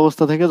 স্থির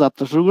অবস্থা থেকে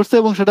যাত্রা শুরু করছে,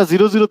 এবং সেটা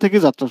 0 থেকে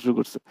যাত্রা শুরু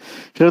করছে।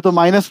 সেটা তো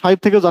 -5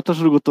 থেকেও যাত্রা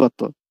শুরু করতে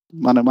পারতো।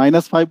 মানে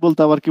 -5 বলতে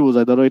আবার কি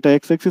বোঝায়, ধরো এটা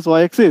এক্স এক্সিস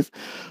ওয়াই এক্সিস,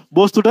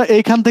 বস্তুটা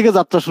এইখান থেকে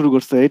যাত্রা শুরু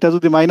করছে, এটা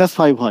যদি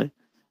 -5 হয়,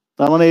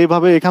 তার মানে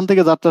এইভাবে এখান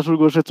থেকে যাত্রা শুরু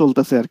করে সে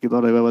চলতেছে আর কি,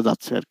 ধরো এইভাবে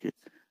যাচ্ছে আর কি।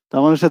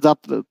 তার মানে সে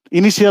যাত্রা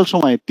ইনিশিয়াল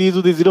সময় টি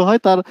যদি 0 হয়,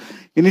 তার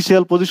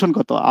ইনিশিয়াল পজিশন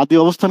কত, আদি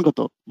অবস্থান কত,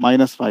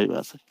 -5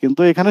 আছে,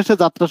 কিন্তু এখানে সে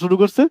যাত্রা শুরু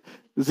করছে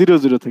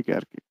 0 থেকে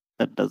আর কি।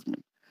 দ্যাট ডাজ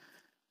মিন,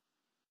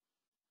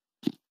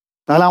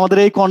 তাহলে আমাদের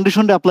এই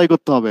কন্ডিশনটা অ্যাপ্লাই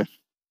করতে হবে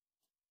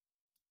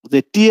যে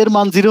টি এর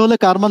মান 0 হলে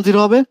কার মান 0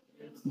 হবে,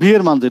 ভি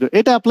এর মান 0।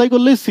 এটা অ্যাপ্লাই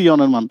করলেই সি1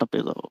 এর মানটা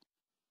পেয়ে যাবো।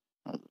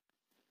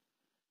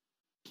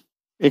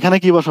 এখানে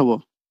কি বসাবো,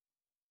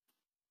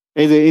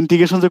 এই যে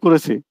ইন্টিগ্রেশন যে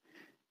করেছি,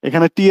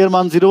 এখানে টি এর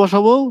মান 0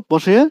 বসাবো,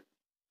 বসে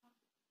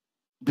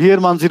ভি এর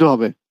মান 0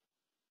 হবে।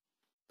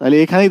 তাহলে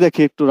এখানেই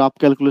দেখি একটু রাফ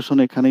ক্যালকুলেশন,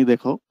 এখানেই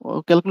দেখো,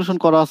 ক্যালকুলেশন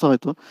করা আছে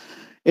হয়তো।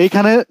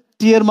 এইখানে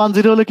টি এর মান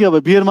 0 হলে কি হবে,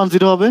 ভি এর মান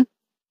 0 হবে,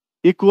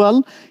 ইকুয়াল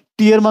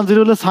টি এর মান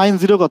 0 হলে সাইন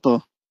 0 কত,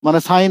 মানে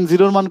সাইন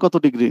 0 এর মান কত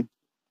ডিগ্রি,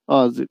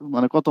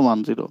 মানে কত মান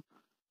 0,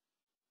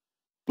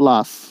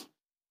 প্লাস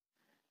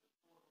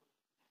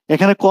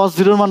এখানে কস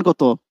 0 এর মান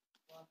কত,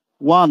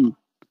 1,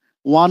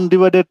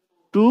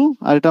 1/2,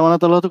 আর এটা মানে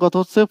তাহলে কত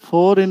হচ্ছে,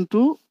 4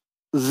 ইন্টু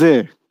জে,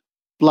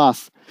 প্লাস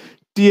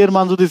টি এর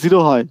মান যদি 0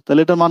 হয়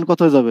তাহলে এটার মান কত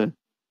হয়ে যাবে,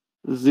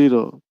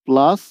 0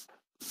 প্লাস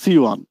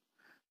সি1।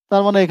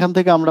 তার মানে এখান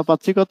থেকে আমরা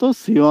পাচ্ছি কত,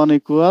 সি1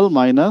 ইকুয়াল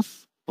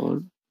 -4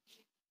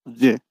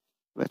 জে।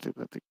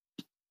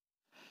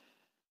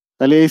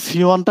 তাহলে এই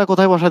সি1টা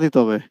কোথায় বসা দিতে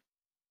হবে,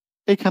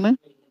 এখানে।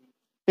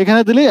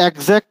 এখানে দিলে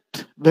এক্সাক্ট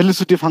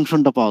ভেলোসিটি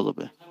ফাংশনটা পাওয়া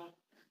যাবে,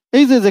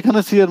 এই যে যেখানে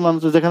সি এর মান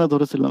যেখানে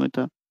ধরেছিলাম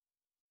এটা,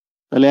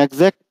 তাহলে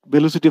এক্সাক্ট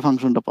ভেলোসিটি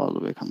ফাংশনটা পাওয়া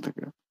যাবে এখান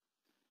থেকে।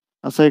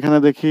 আচ্ছা, এখানে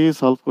দেখি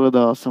সলভ করে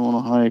দেওয়া আছে মনে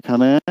হয়,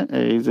 এখানে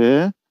এই যে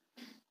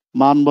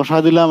মান বসা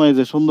দিলাম, এই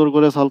যে সুন্দর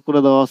করে সলভ করে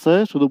দেওয়া আছে,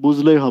 শুধু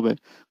বুঝলেই হবে।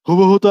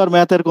 হুবহু তো আর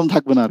ম্যাথ এরকম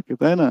থাকবে না আর কি,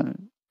 তাই না,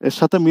 এর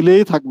সাথে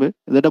মিলেই থাকবে,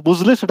 যেটা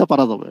বুঝলে সেটা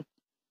পারা যাবে।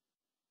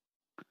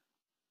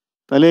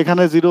 তাহলে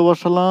এখানে 0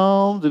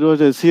 বসালাম, 0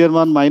 হয়েছে, সি এর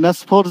মান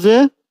 -4 জে,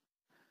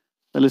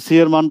 তাহলে সি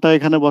এর মানটা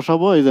এখানে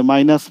বসাবো, এই যে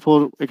 -4,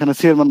 এখানে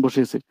সি এর মান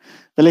বসিয়েছি।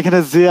 তাহলে এখানে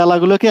জে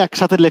আলাগুলোকে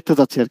একসাথে লিখতে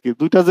যাচ্ছি আর কি,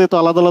 দুইটা জে তো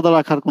আলাদা আলাদা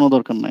রাখার কোনো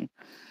দরকার নাই।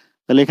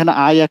 তাহলে এখানে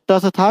আই একটা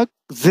আছে, থাক,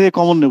 জে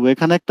কমন নেবো,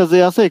 এখানে একটা জে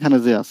আছে, এখানে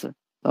জে আছে,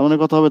 তার মানে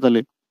কত হবে,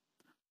 তাহলে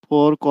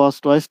 4 cos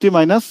twice t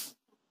minus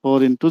 4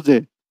 into j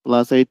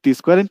plus 8t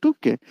square into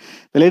k.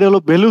 তাহলে এটা হলো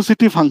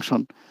ভেলোসিটি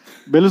ফাংশন।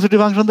 ভেলোসিটি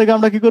ফাংশন থেকে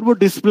আমরা কি করব,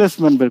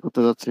 ডিসপ্লেসমেন্ট বের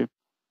করতে যাচ্ছি।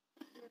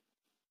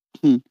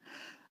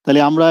 তাহলে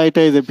আমরা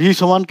এটা, এই যে ভি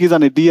সমান কি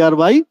জানি, DR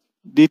by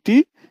DT,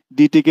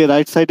 DT K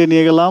right সাইডে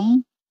নিয়ে গেলাম,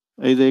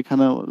 এই যে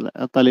এখানে,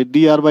 তাহলে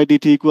DR by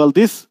DT equal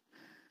this,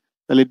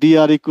 তাহলে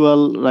ডিআর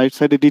ইকুয়াল রাইট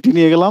সাইডে ডিটি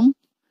নিয়ে গেলাম,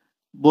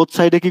 বোথ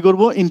সাইডে কি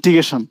করব,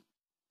 ইন্টিগ্রেশন।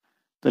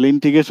 তাহলে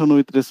integration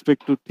with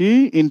respect to T,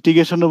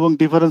 integration এবং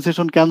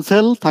ডিফারেন্সিয়েশন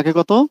ক্যান্সেল, থাকে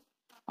কত,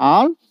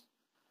 আর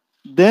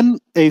দেন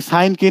এই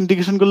সাইন কে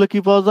ইন্টিগ্রেশন করলে কি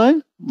পাওয়া যায়,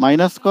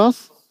 মাইনাস কস,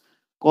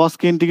 কস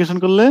কে ইন্টিগ্রেশন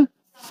করলে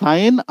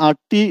সাইন, আর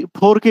টি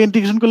 4 কে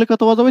ইন্টিগ্রেশন করলে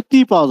কত পাওয়া যাবে, টি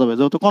পাওয়া যাবে,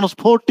 যেহেতু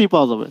 4t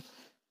পাওয়া যাবে,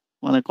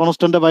 মানে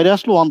কনস্ট্যান্টের বাইরে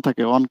আসলো 1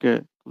 থাকে, 1 কে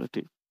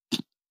টি,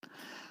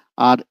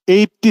 আর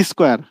 8t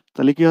স্কোয়ার,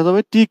 তাহলে কি হয়ে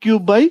যাবে, টি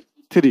কিউব বাই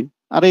 3,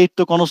 আর 8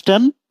 তো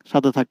কনস্ট্যান্ট,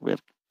 সাথে থাকবে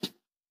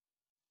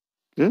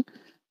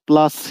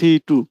প্লাস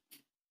C2।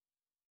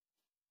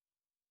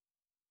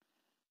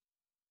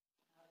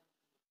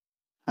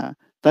 হ্যাঁ,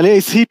 তাহলে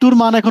এই C2-র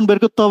মান এখন বের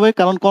করতে হবে,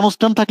 কারণ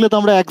কনস্ট্যান্ট থাকলে তো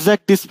আমরা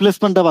এক্সাক্ট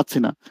ডিসপ্লেসমেন্টটা পাচ্ছি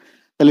না।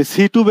 তাহলে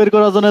C2 বের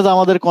করার জন্য যে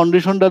আমাদের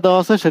কন্ডিশনটা দেওয়া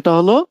আছে সেটা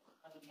হলো,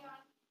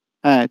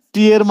 হ্যাঁ,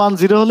 টি এর মান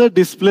 0 হলে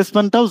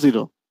ডিসপ্লেসমেন্টটাও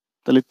 0।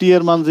 তাহলে টি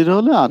এর মান 0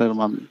 হলে আর এর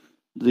মান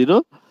 0।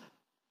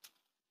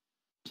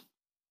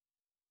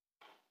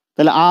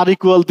 তাহলে আর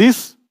equal this,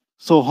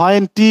 so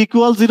when T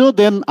equal 0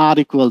 then R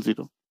equal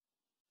 0।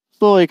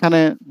 তো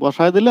এখানে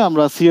বসায় দিলে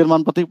আমরা সি এর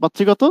মান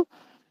পাচ্ছি কত,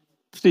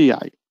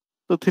 3i।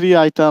 তো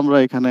 3i-টা আমরা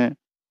এখানে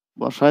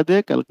বসায়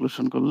দিয়ে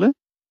ক্যালকুলেশন করলে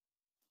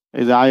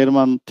এই যে আই এর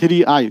মান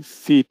 3i,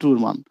 C2-র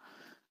মান,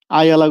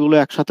 আই আলাগুলো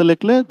একসাথে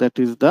লিখলে দ্যাট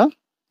ইজ দ্য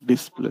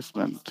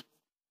ডিসপ্লেসমেন্ট।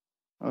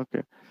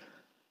 ওকে,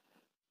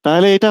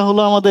 তাহলে এটা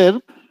হলো আমাদের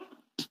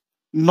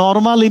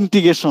নর্মাল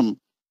ইন্টিগ্রেশন,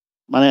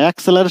 মানে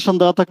অ্যাক্সেলারেশন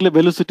দেওয়া থাকলে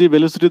ভেলোসিটি,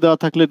 ভেলোসিটি দেওয়া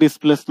থাকলে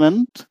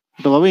ডিসপ্লেসমেন্ট,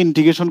 এভাবে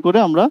ইন্টিগ্রেশন করে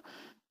আমরা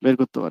বের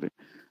করতে পারি।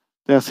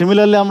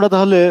 সিমিলারলি আমরা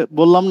তাহলে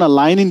বললাম না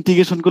লাইন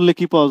ইন্টিগ্রেশন করলে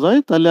কি পাওয়া যায়,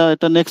 তাহলে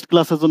এটা নেক্সট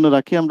ক্লাসের জন্য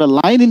রাখি। আমরা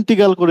লাইন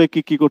ইন্টিগ্রাল করে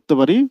কি কি করতে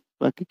পারি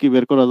বা কি কি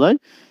বের করা যায়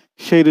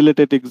সেই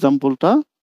রিলেটেড এক্সাম্পলটা